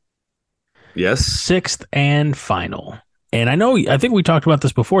 Yes. 6th and final. And I think we talked about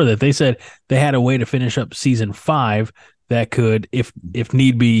this before, that they said they had a way to finish up season 5 that could, if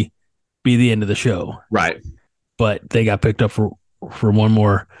need be the end of the show. Right. But they got picked up for one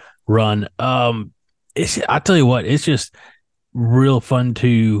more run. I tell you what, it's just real fun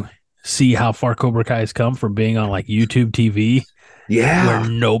to see how far Cobra Kai has come from being on YouTube TV. Yeah. Where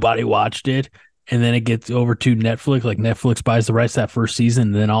nobody watched it. And then it gets over to Netflix. Netflix buys the rights to that first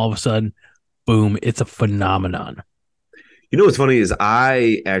season. And then all of a sudden, boom, it's a phenomenon. You know what's funny is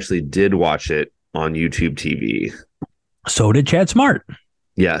I actually did watch it on YouTube TV. So did Chad Smart.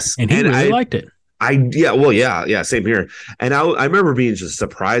 Yes. And he really liked it. Same here. And I remember being just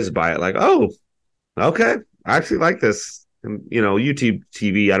surprised by it. Oh, okay. I actually like this. And, YouTube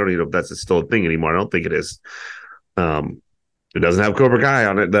TV, I don't even know if that's still a thing anymore. I don't think it is. It doesn't have Cobra Kai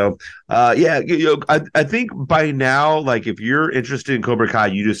on it though. I think by now, if you're interested in Cobra Kai,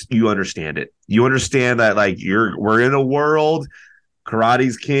 you understand it. You understand that we're in a world,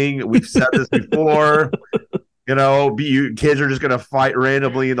 karate's king. We've said this before. Kids are just gonna fight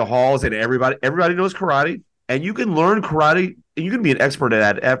randomly in the halls, and everybody knows karate, and you can learn karate, and you can be an expert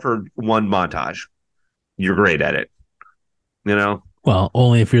at it after one montage. You're great at it. Well,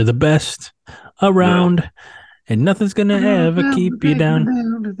 only if you're the best around. No. And nothing's going to ever keep you down.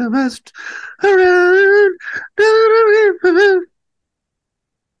 The best around.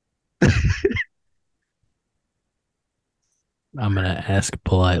 I'm going to ask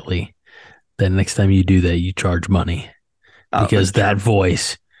politely that next time you do that, you charge money. Because that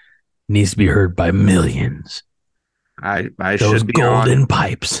voice needs to be heard by millions. I Those should be golden on.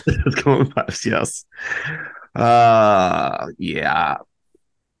 pipes. Those golden pipes, yes. Yeah.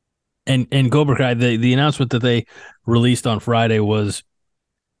 And Cobra Kai, the announcement that they released on Friday was,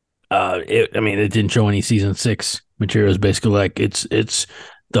 it didn't show any season 6 material. It's basically like it's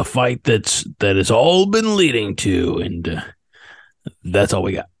the fight that has all been leading to, and that's all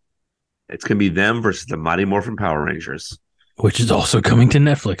we got. It's gonna be them versus the Mighty Morphin Power Rangers, which is also coming to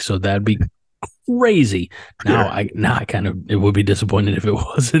Netflix. So that'd be crazy. I kind of, it would be disappointed if it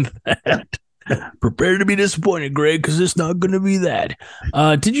wasn't that. Prepare to be disappointed, Greg, because it's not going to be that.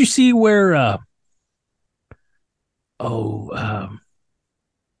 Did you see where?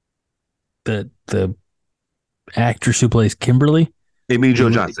 The actress who plays Kimberly, Amy Jo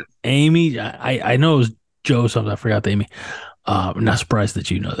Johnson. Amy, I know it was Joe something. I forgot the Amy. I'm not surprised that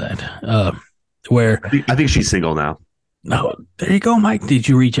you know that. Where I think she's single now. No, there you go, Mike. Did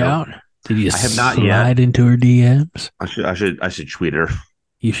you reach out? Did you I have not slide yet. Into her DMs? I should tweet her.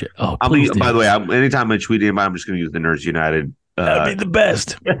 You should. Oh, I'll be. By the way, anytime I tweet anybody, I'm just going to use the Nerds United. That'd be the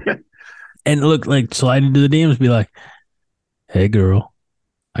best. And look, like slide into the DMs, be like, "Hey, girl,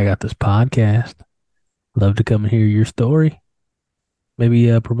 I got this podcast. Love to come and hear your story.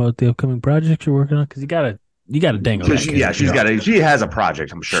 Maybe promote the upcoming projects you're working on, because you gotta dangle. She has a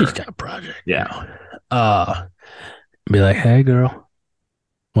project. I'm sure she's got a project. Yeah. Be like, hey, girl,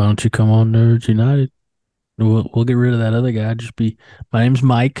 why don't you come on Nerds United? We'll get rid of that other guy. My name's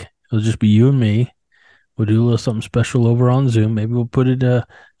Mike. It'll just be you and me. We'll do a little something special over on Zoom. Maybe we'll put it. We're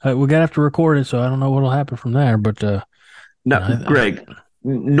gonna have to record it, so I don't know what'll happen from there. But no, Greg.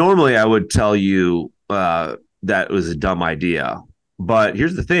 Normally, I would tell you that was a dumb idea. But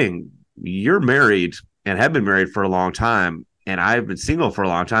here's the thing: you're married and have been married for a long time, and I've been single for a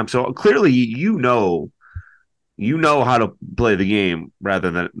long time. So clearly, you know how to play the game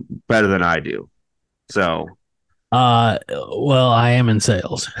better than I do. So, well, I am in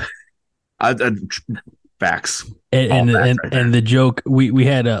sales. Facts. And the joke we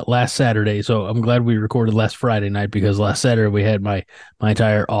had last Saturday, so I'm glad we recorded last Friday night, because last Saturday we had my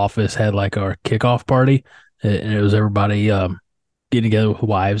entire office had like our kickoff party, and it was everybody getting together with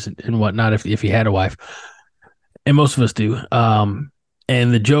wives and whatnot, if you had a wife, and most of us do. And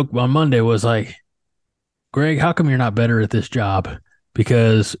the joke on Monday was like, Greg, how come you're not better at this job?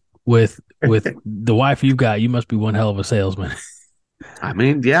 Because with the wife you've got, you must be one hell of a salesman. I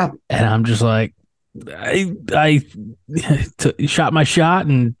mean, yeah. And I'm just like, I shot my shot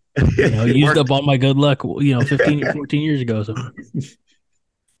and used up all my good luck, 14 years ago. So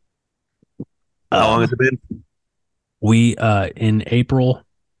how long has it been? We in April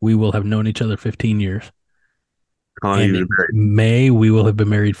we will have known each other 15 years. How long have you been married? May we will have been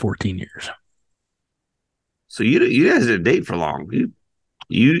married 14 years. So you guys didn't date for long.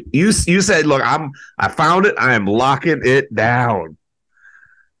 You said, look, I found it. I am locking it down.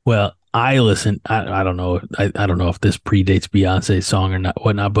 Well, I listened. I don't know. I don't know if this predates Beyonce's song or not,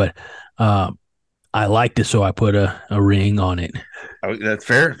 whatnot. But I liked it, so I put a ring on it. Oh, that's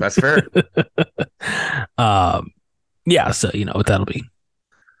fair. That's fair. Yeah. So that'd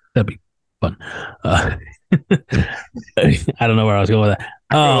be fun. I don't know where I was going with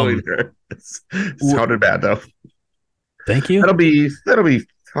that. It sounded bad though. Thank you. That'll be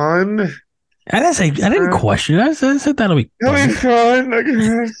fun. I didn't question it. I said that'll be fun. I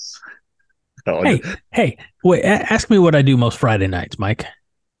guess. Hey, wait. Ask me what I do most Friday nights, Mike.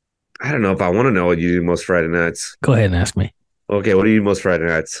 I don't know if I want to know what you do most Friday nights. Go ahead and ask me. Okay, what do you do most Friday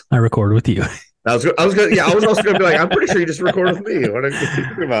nights? I record with you. I was also going to be like, I'm pretty sure you just record with me. What are you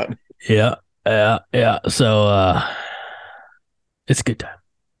talking about? Yeah. So it's a good time.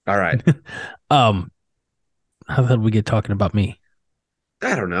 All right. How did we get talking about me?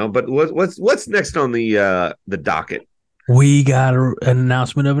 I don't know, but what's next on the docket? We got an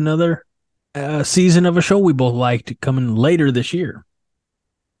announcement of another season of a show we both liked coming later this year.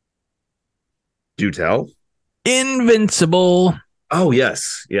 Do tell. Invincible. Oh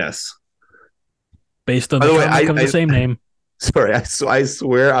yes. Based on the same name. Sorry, I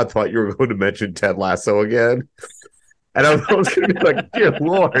swear I thought you were going to mention Ted Lasso again. And I was going to be like, dear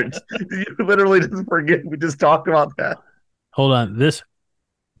Lord, you literally just forget we just talked about that. Hold on. This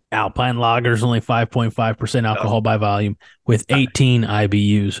Alpine Lager is only 5.5% alcohol by volume with 18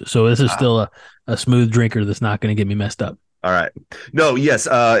 IBUs. So this is still a smooth drinker that's not going to get me messed up. All right. No, yes.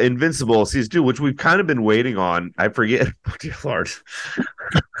 Invincible season 2, which we've kind of been waiting on. I forget. Oh, dear Lord.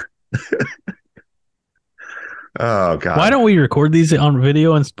 Oh, God. Why don't we record these on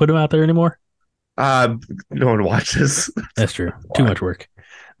video and put them out there anymore? No one watches. That's true. Too much work.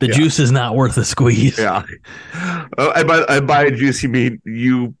 The juice is not worth the squeeze. Yeah. And by juice, you mean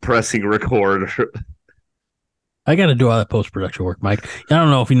you pressing record. I got to do all that post-production work, Mike. I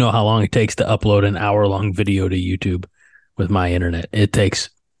don't know if you know how long it takes to upload an hour-long video to YouTube with my internet. It takes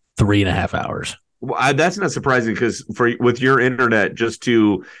 3.5 hours. Well, that's not surprising because with your internet,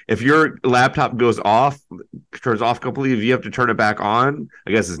 if your laptop turns off completely, if you have to turn it back on,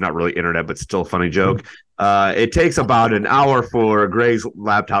 I guess it's not really internet, but still a funny joke. It takes about an hour for Greg's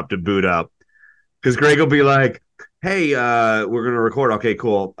laptop to boot up because Greg will be like, "Hey, we're gonna record. Okay,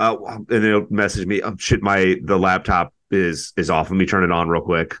 cool." And then he'll message me, "Oh shit, the laptop is off. Let me turn it on real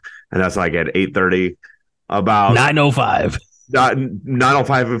quick." And that's like at 8:30. About 9:05.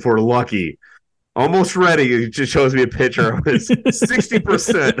 9:05 if we're lucky. Almost ready. It just shows me a picture of his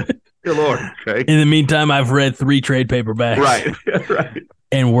 60%. Good Lord. Okay. In the meantime, I've read 3 trade paperbacks. Right. Right.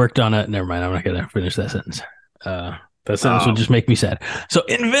 And worked on it. Never mind. I'm not going to finish that sentence. That sentence would just make me sad. So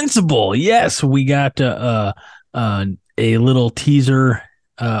Invincible. Yes, we got a little teaser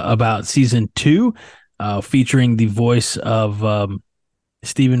about season 2 featuring the voice of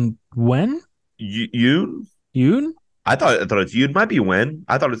Stephen Wen. Yoon? Yoon? I thought it's Yoon. Might be Wen.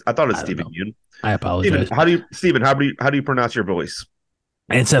 I thought it's Stephen Yoon. I apologize. Stephen, how do you pronounce your voice?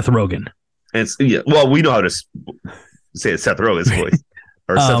 And Seth Rogen. Well, we know how to say it's Seth Rogen's voice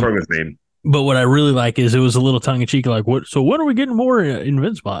or Seth Rogen's name. But what I really like is it was a little tongue in cheek, like what? So when are we getting more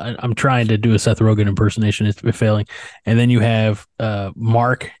Invincible? I'm trying to do a Seth Rogen impersonation, it's failing. And then you have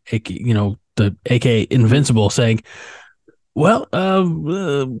Mark, aka Invincible, saying, "Well,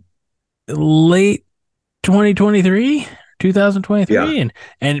 late 2023, 2023,"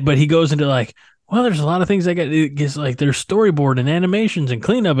 but he goes into like, well, there's a lot of things I got. It's like there's storyboard and animations and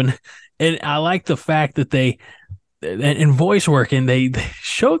cleanup, and I like the fact that they in voice work and they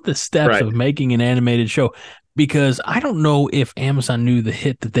showed the steps of making an animated show, because I don't know if Amazon knew the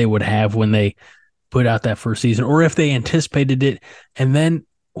hit that they would have when they put out that first season, or if they anticipated it. And then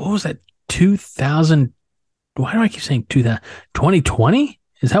what was that? 2000? Why do I keep saying 2020?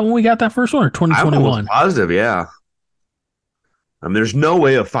 Is that when we got that first one, or 2021? I'm positive, yeah. There's no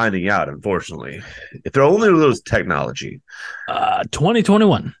way of finding out, unfortunately. If there only was technology.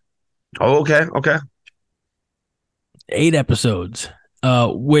 2021. Oh, okay. 8 episodes,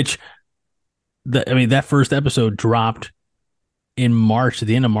 which, that first episode dropped in March, at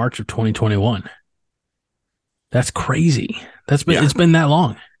the end of March of 2021. That's crazy. It's been that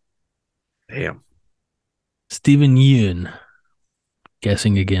long. Damn. Stephen Yeun.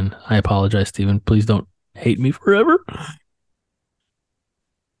 Guessing again. I apologize, Stephen. Please don't hate me forever.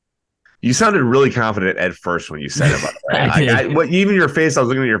 You sounded really confident at first when you said it, by the way. Even your face, I was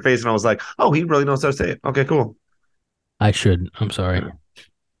looking at your face and I was like, oh, he really knows how to say it. Okay, cool. I should. I'm sorry.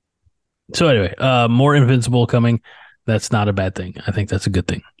 So anyway, more Invincible coming. That's not a bad thing. I think that's a good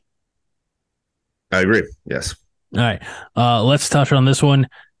thing. I agree. Yes. All right. Let's touch on this one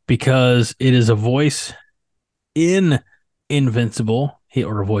because it is a voice in Invincible,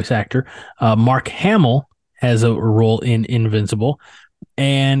 or a voice actor. Mark Hamill has a role in Invincible.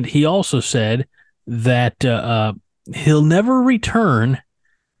 And he also said that he'll never return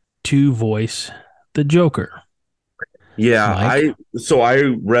to voice the Joker. Yeah, I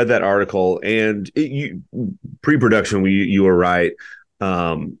read that article, and pre-production, you were right.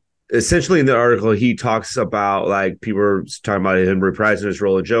 Essentially, in the article, he talks about, like, people were talking about him reprising his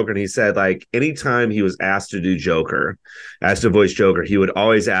role of Joker, and he said, like, anytime he was asked to voice Joker, he would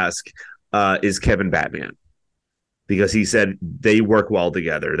always ask, "Is Kevin Batman?" Because he said they work well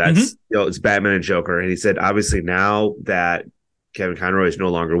together. That's it's Batman and Joker. And he said, obviously, now that Kevin Conroy is no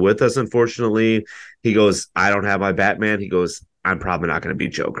longer with us, unfortunately, he goes, I don't have my Batman. He goes, I'm probably not going to be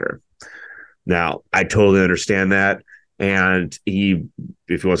Joker. Now, I totally understand that. And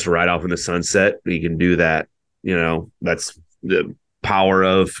if he wants to ride off in the sunset, he can do that. That's the power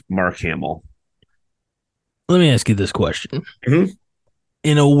of Mark Hamill. Let me ask you this question. Mm-hmm.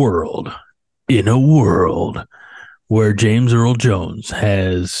 In a world where James Earl Jones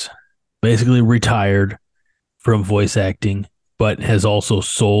has basically retired from voice acting, but has also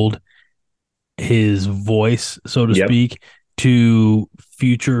sold his voice, so to speak, to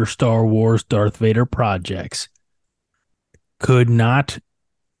future Star Wars Darth Vader projects, could not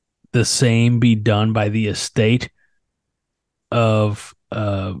the same be done by the estate of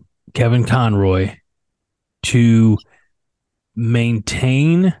Kevin Conroy to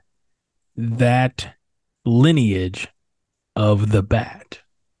maintain that lineage of the Bat?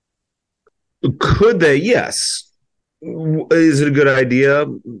 Could they? Yes. Is it a good idea?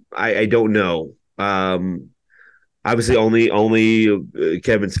 I don't know. Obviously, only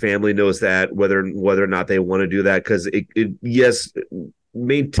Kevin's family knows that, whether or not they want to do that, because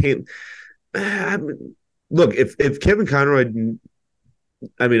maintain. Look, if Kevin Conroy,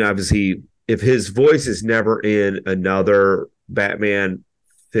 obviously if his voice is never in another Batman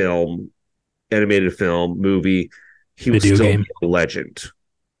film, animated film, movie, he will Video still game. be a legend,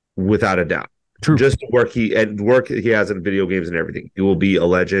 without a doubt. True. Just the work he has in video games and everything, he will be a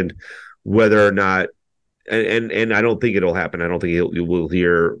legend, whether or not. And I don't think it'll happen. I don't think you will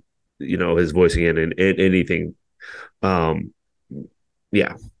hear, his voice again in anything.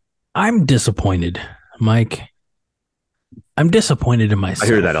 Yeah. I'm disappointed, Mike. I'm disappointed in myself.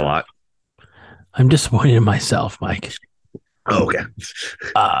 I hear that a lot. I'm disappointed in myself, Mike. Oh, okay.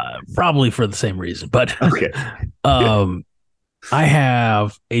 Probably for the same reason, but Okay. I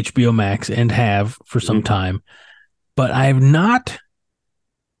have HBO Max and have for some time, but I have not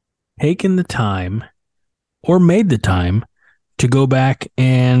taken the time or made the time to go back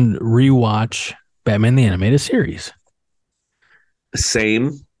and rewatch Batman the Animated Series.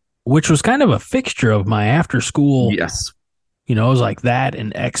 Same. Which was kind of a fixture of my after school. Yes. It was like that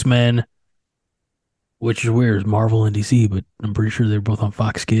and X-Men, which is weird. It's Marvel and DC, but I'm pretty sure they're both on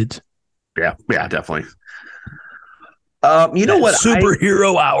Fox Kids. Yeah, definitely. You know what?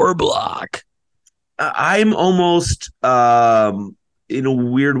 Superhero hour block. I'm almost in a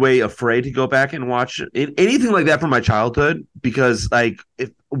weird way afraid to go back and watch anything like that from my childhood, because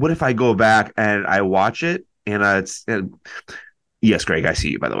what if I go back and I watch it and yes, Greg, I see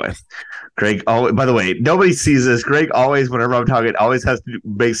you, by the way. Greg, by the way, nobody sees this. Greg always, whenever I'm talking, always has to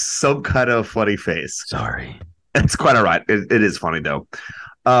make some kind of funny face. Sorry. It's quite all right. It is funny though.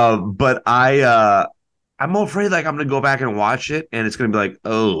 But I'm afraid I'm gonna go back and watch it and it's gonna be like,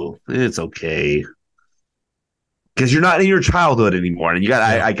 oh, it's okay. Because you're not in your childhood anymore, and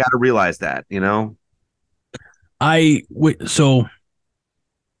I got to realize that, So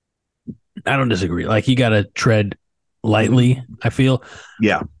I don't disagree. You got to tread lightly, I feel.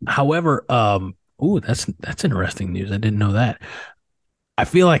 Yeah. However, that's interesting news. I didn't know that. I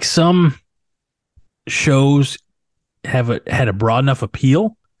feel like some shows had a broad enough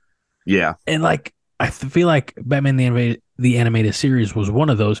appeal. Yeah. And I feel like Batman the Animated Series was one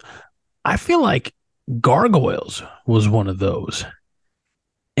of those. I feel like Gargoyles was one of those.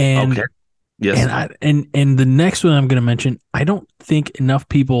 And okay. Yes. And the next one I'm going to mention, I don't think enough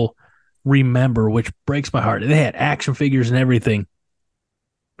people remember, which breaks my heart. They had action figures and everything,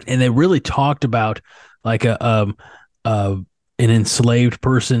 and they really talked about an enslaved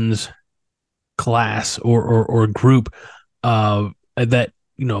person's class or group that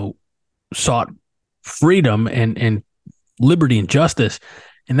sought freedom and liberty and justice,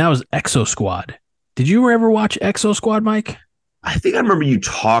 and that was Exo Squad. Did you ever watch Exo Squad, Mike? I think I remember you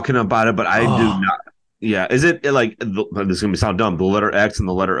talking about it, but I do not. Yeah, is it this is gonna sound dumb? The letter X and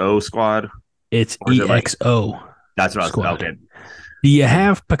the letter O squad. It's EXO. That's what squad. I was. Okay. Do you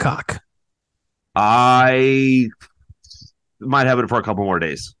have Peacock? I might have it for a couple more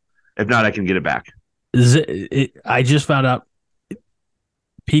days. If not, I can get it back. I just found out.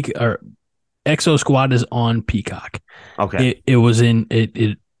 Exo Squad is on Peacock. Okay.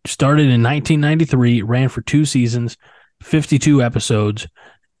 It started in 1993, ran for 2 seasons, 52 episodes,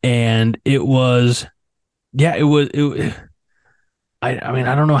 and it was. I mean,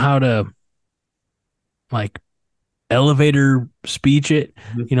 I don't know how to elevator speech it,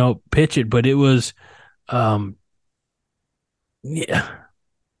 pitch it, but it was, I don't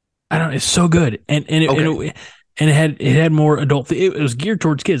know. It's so good. And it had more adult, it was geared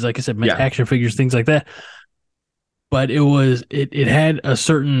towards kids. Like I said, action figures, things like that. But it had a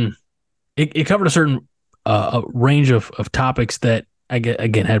certain, it covered a certain range of topics that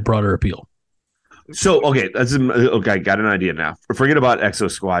again had broader appeal. So, okay, I got an idea now. Forget about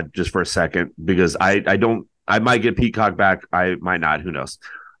Exo Squad just for a second, because I might get Peacock back. I might not. Who knows?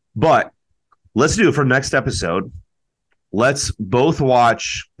 But let's do it for next episode. Let's both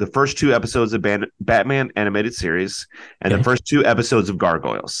watch the first 2 episodes of Batman Animated Series and the first 2 episodes of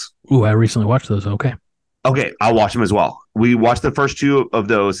Gargoyles. Ooh, I recently watched those. Okay, I'll watch them as well. We watch the first 2 of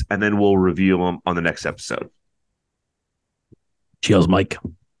those, and then we'll review them on the next episode. Cheers, Mike.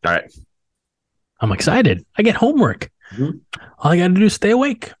 All right. I'm excited. I get homework. Mm-hmm. All I got to do is stay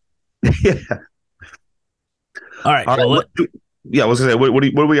awake. Yeah. All right. I was gonna say, what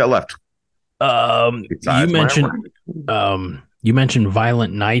do we got left? You mentioned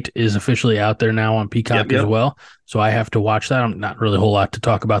Violent Night is officially out there now on Peacock as well. So I have to watch that. I'm not really a whole lot to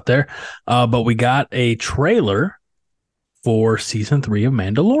talk about there. But we got a trailer for season 3 of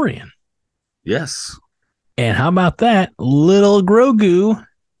Mandalorian. Yes. And how about that? Little Grogu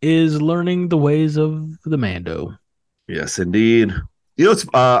is learning the ways of the Mando. Yes, indeed. It's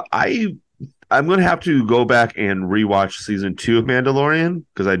I'm going to have to go back and rewatch season 2 of Mandalorian,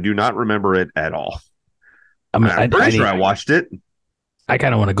 because I do not remember it at all. I'm pretty sure I watched it. I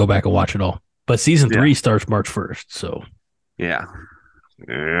kind of want to go back and watch it all. But season 3 starts March 1st, so yeah.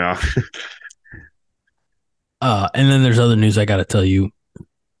 And then there's other news I got to tell you,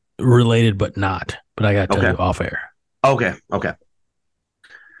 related but not. But I got to tell you off air. Okay.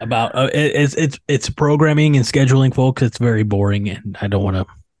 About it's programming and scheduling, folks. It's very boring, and I don't want to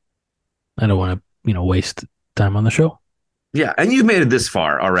waste time on the show. Yeah, and you've made it this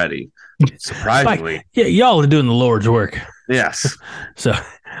far already. Surprisingly. Yeah, y'all are doing the Lord's work. Yes. So,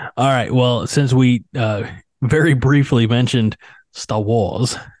 all right. Well, since we very briefly mentioned Star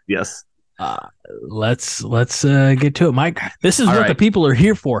Wars, yes, let's get to it, Mike. This is what the people are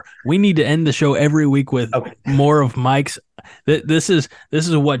here for. We need to end the show every week with more of Mike's. This is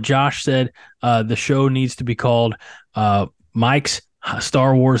what Josh said. The show needs to be called Mike's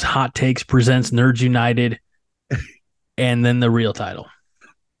Star Wars Hot Takes presents Nerds United, and then the real title.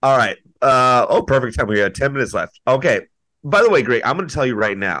 All right. Perfect time. We got 10 minutes left. Okay. By the way, Greg, I'm going to tell you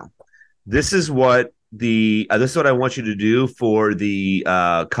right now. This is what I want you to do for the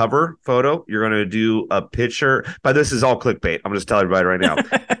cover photo. You're going to do a picture. But this is all clickbait. I'm just telling everybody right now.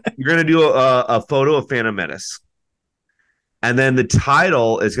 You're going to do a photo of Phantom Menace. And then the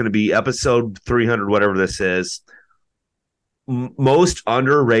title is going to be episode 300, whatever this is. Most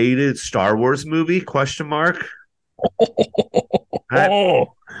underrated Star Wars movie, ? Right?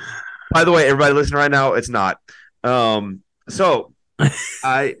 By the way, everybody listening right now, it's not. So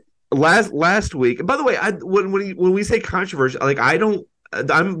I last week. By the way, when we say controversy, like I'm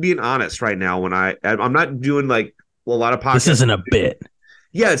being honest right now. When I'm not doing like a lot of podcasts. This isn't a bit.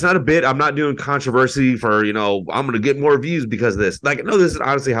 Yeah, it's not a bit. I'm not doing controversy for I'm going to get more views because of this. Like, no, this is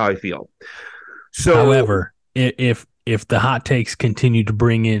honestly how I feel. So, however, if the hot takes continue to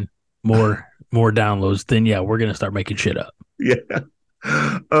bring in more downloads, then yeah, we're gonna start making shit up. Yeah.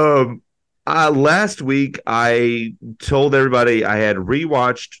 Last week I told everybody I had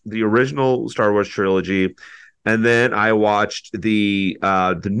rewatched the original Star Wars trilogy, and then I watched the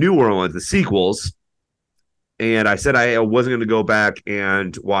newer ones, the sequels. And I said I wasn't going to go back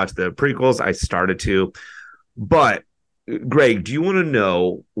and watch the prequels. I started to. But, Greg, do you want to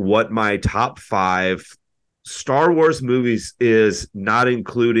know what my top 5 Star Wars movies is, not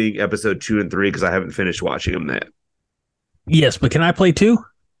including episode 2 and 3, because I haven't finished watching them yet? Yes, but can I play 2?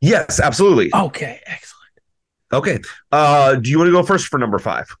 Yes, absolutely. Okay, excellent. Okay. Do you want to go first for number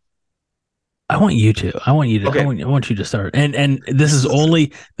 5? I want you to. Okay. I want you to start. And this is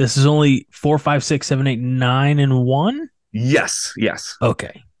only 4, 5, 6, 7, 8, 9, and 1? Yes.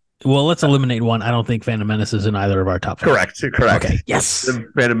 Okay. Well, let's eliminate 1. I don't think Phantom Menace is in either of our top 5. Correct. Okay. Yes.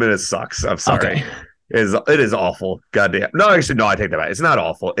 Phantom Menace sucks. I'm sorry. Okay. It is awful. Goddamn. No, actually, no, I take that back. It's not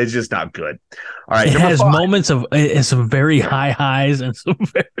awful. It's just not good. All right. It has 5. Moments of some very high highs and some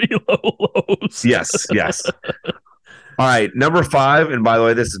very low lows. Yes. All right. Number 5. And by the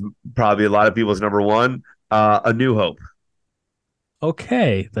way, this is probably a lot of people's number 1. A New Hope.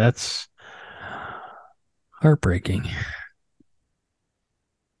 Okay. That's heartbreaking.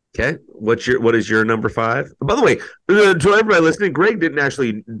 Okay. What is your number 5? By the way, to everybody listening, Greg didn't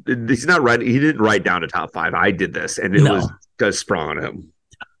actually. He's not right. He didn't write down a top 5. I did this, and it was just sprung on him.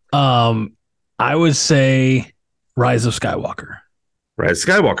 I would say Rise of Skywalker. Rise of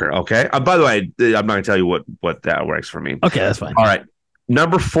Skywalker. Okay. By the way, I'm not going to tell you what that works for me. Okay, that's fine. All right.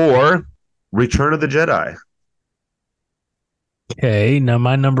 Number 4, Return of the Jedi. Okay. Now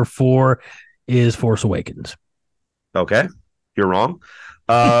my number 4 is Force Awakens. Okay. You're wrong.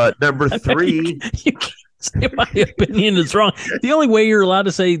 Number 3. You can't say my opinion is wrong. The only way you're allowed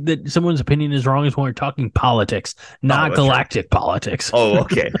to say that someone's opinion is wrong is when we're talking politics, not galactic politics. Oh,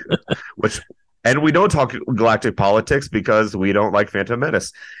 okay. And we don't talk galactic politics because we don't like Phantom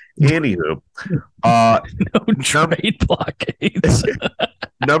Menace. Anywho, no trade blockades.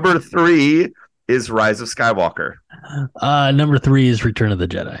 Number 3 is Rise of Skywalker. Number 3 is Return of the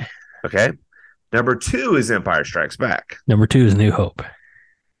Jedi. Okay. Number 2 is Empire Strikes Back. Number 2 is New Hope.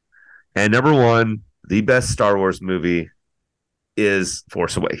 And number 1, the best Star Wars movie, is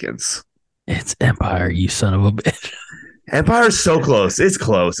Force Awakens. It's Empire, you son of a bitch. Empire's so close. It's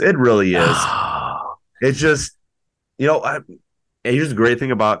close. It really is. It's just, here's the great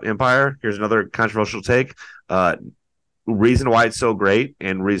thing about Empire. Here's another controversial take. Reason why it's so great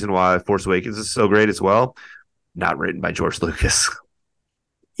and reason why Force Awakens is so great as well. Not written by George Lucas.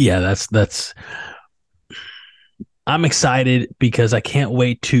 Yeah, that's I'm excited because I can't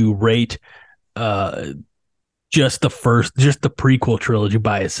wait to rate just the prequel trilogy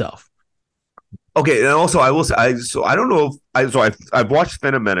by itself. Okay, and also I will say, I don't know if I've watched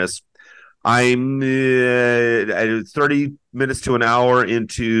Phantom Menace. I'm 30 minutes to an hour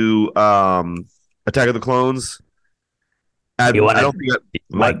into Attack of the Clones, I don't think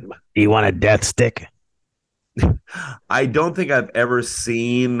you want a death stick? I don't think I've ever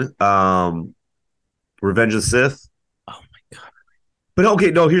seen Revenge of the Sith. Oh my god! But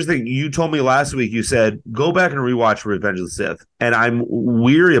okay, no. Here's the thing. You told me last week. You said go back and rewatch Revenge of the Sith, and I'm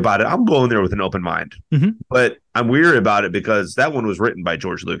weary about it. I'm going there with an open mind, but I'm weary about it because that one was written by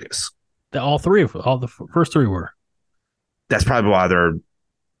George Lucas. All the first three were. That's probably why they're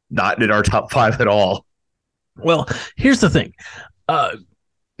not in our top 5 at all. Well, here's the thing.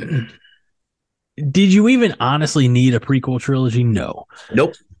 Did you even honestly need a prequel trilogy? No.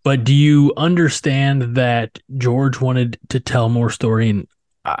 Nope. But do you understand that George wanted to tell more story and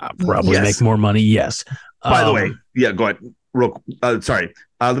probably make more money? Yes. By the way, yeah, go ahead. Sorry.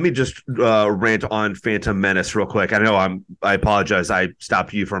 Let me just rant on Phantom Menace real quick. I apologize. I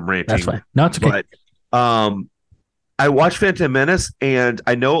stopped you from ranting. That's fine. No, it's okay. But, I watched Phantom Menace, and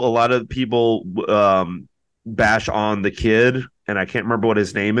I know a lot of people bash on the kid, and I can't remember what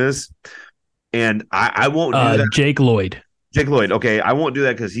his name is. And I won't do that. Jake Lloyd. Jake Lloyd. Okay, I won't do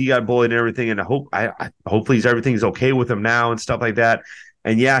that because he got bullied and everything, and hopefully everything's okay with him now and stuff like that.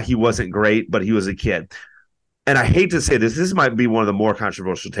 And yeah, he wasn't great, but he was a kid. And I hate to say this. This might be one of the more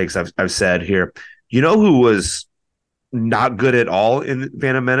controversial takes I've said here. You know who was not good at all in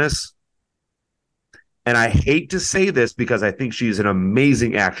Phantom Menace? And I hate to say this because I think she's an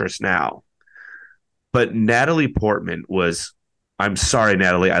amazing actress now. But Natalie Portman was, I'm sorry,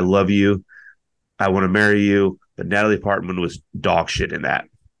 Natalie, I love you. I want to marry you. But Natalie Portman was dog shit in that.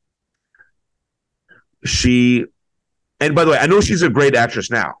 And by the way, I know she's a great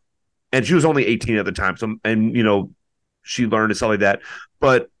actress now. And she was only 18 at the time. So, and, she learned and stuff like that.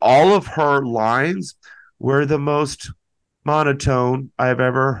 But all of her lines were the most monotone I've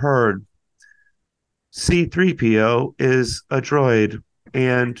ever heard. C-3PO is a droid,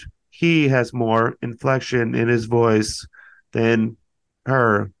 and he has more inflection in his voice than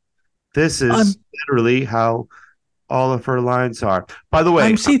her. This is literally how all of her lines are. By the way,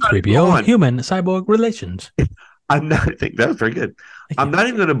 I'm C-3PO, human cyborg relations. I'm not. I think that was very good. I'm not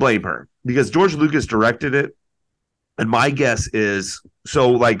even going to blame her because George Lucas directed it, and my guess is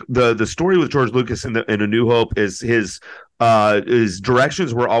like the story with George Lucas in A New Hope is his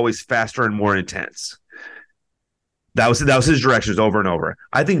directions were always faster and more intense. That was his directions over and over.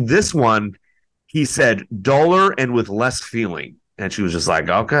 I think this one, he said duller and with less feeling, and she was just like,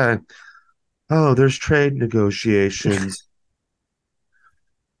 okay, oh, there's trade negotiations.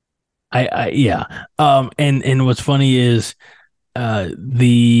 Yeah. And what's funny is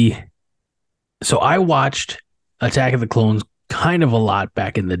so I watched Attack of the Clones kind of a lot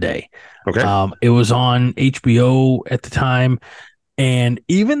back in the day. Okay. It was on HBO at the time, and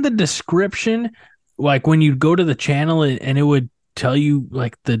even the description, like when you go to the channel and it would tell you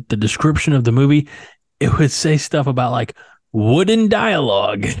like the description of the movie, it would say stuff about like wooden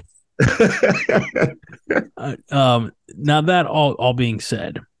dialogue. Now that all being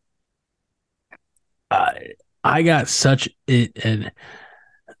said, I got such a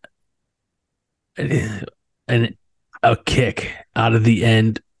kick out of the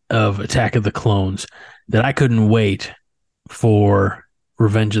end of Attack of the Clones that I couldn't wait for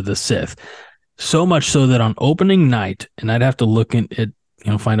Revenge of the Sith. So much so that on opening night, and I'd have to look in it,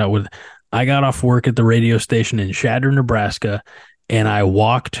 find out what I got off work at the radio station in Shatter, Nebraska, and I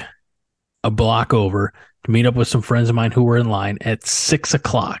walked a block over to meet up with some friends of mine who were in line at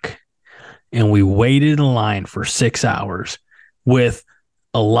 6:00. And we waited in line for 6 hours with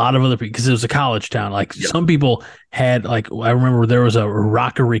a lot of other people because it was a college town. Like some people had I remember there was a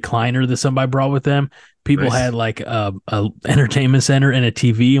rocker recliner that somebody brought with them. People had like a entertainment center and a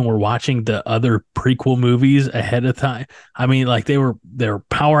TV and were watching the other prequel movies ahead of time. I mean, like there were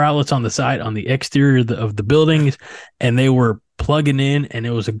power outlets on the side, on the exterior of the buildings, and they were plugging in, and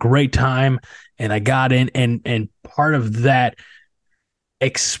it was a great time. And I got in, and part of that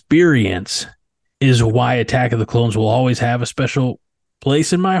experience is why Attack of the Clones will always have a special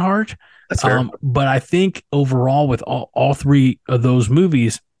place in my heart. That's fair. But I think overall with all three of those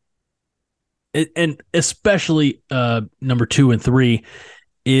movies, and especially number 2 and 3,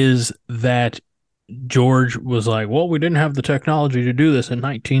 is that George was like, well, we didn't have the technology to do this in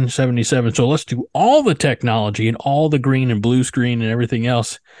 1977, so let's do all the technology and all the green and blue screen and everything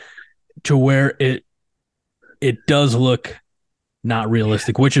else to where it does look not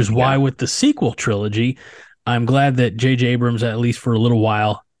realistic, which is why with the sequel trilogy, I'm glad that J.J. Abrams, at least for a little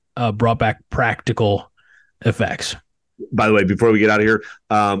while, brought back practical effects. By the way, before we get out of here,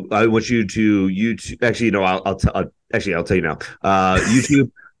 I want you to YouTube. Actually, I'll tell you now.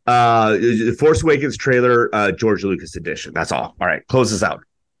 YouTube, Force Awakens trailer, George Lucas edition. That's all. All right, close this out.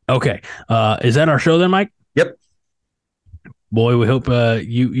 Okay, is that our show then, Mike? Yep. Boy, we hope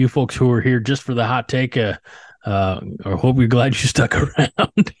you folks who are here just for the hot take, or hope you're glad you stuck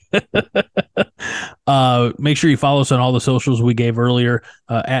around. Make sure you follow us on all the socials we gave earlier,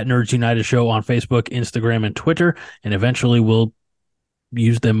 at Nerds United Show on Facebook, Instagram, and Twitter, and eventually we'll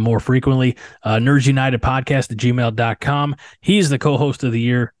use them more frequently. Nerds United Podcast at gmail.com. He's the co-host of the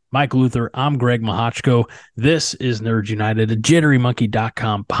year, Mike Luther. I'm Greg Mahochko. This is Nerds United, a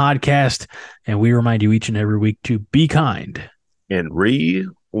JitteryMonkey.com podcast, and we remind you each and every week to be kind and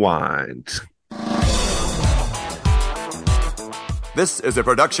rewind. This is a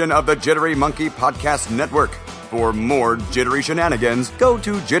production of the Jittery Monkey Podcast Network. For more jittery shenanigans, go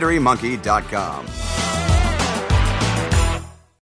to JitteryMonkey.com.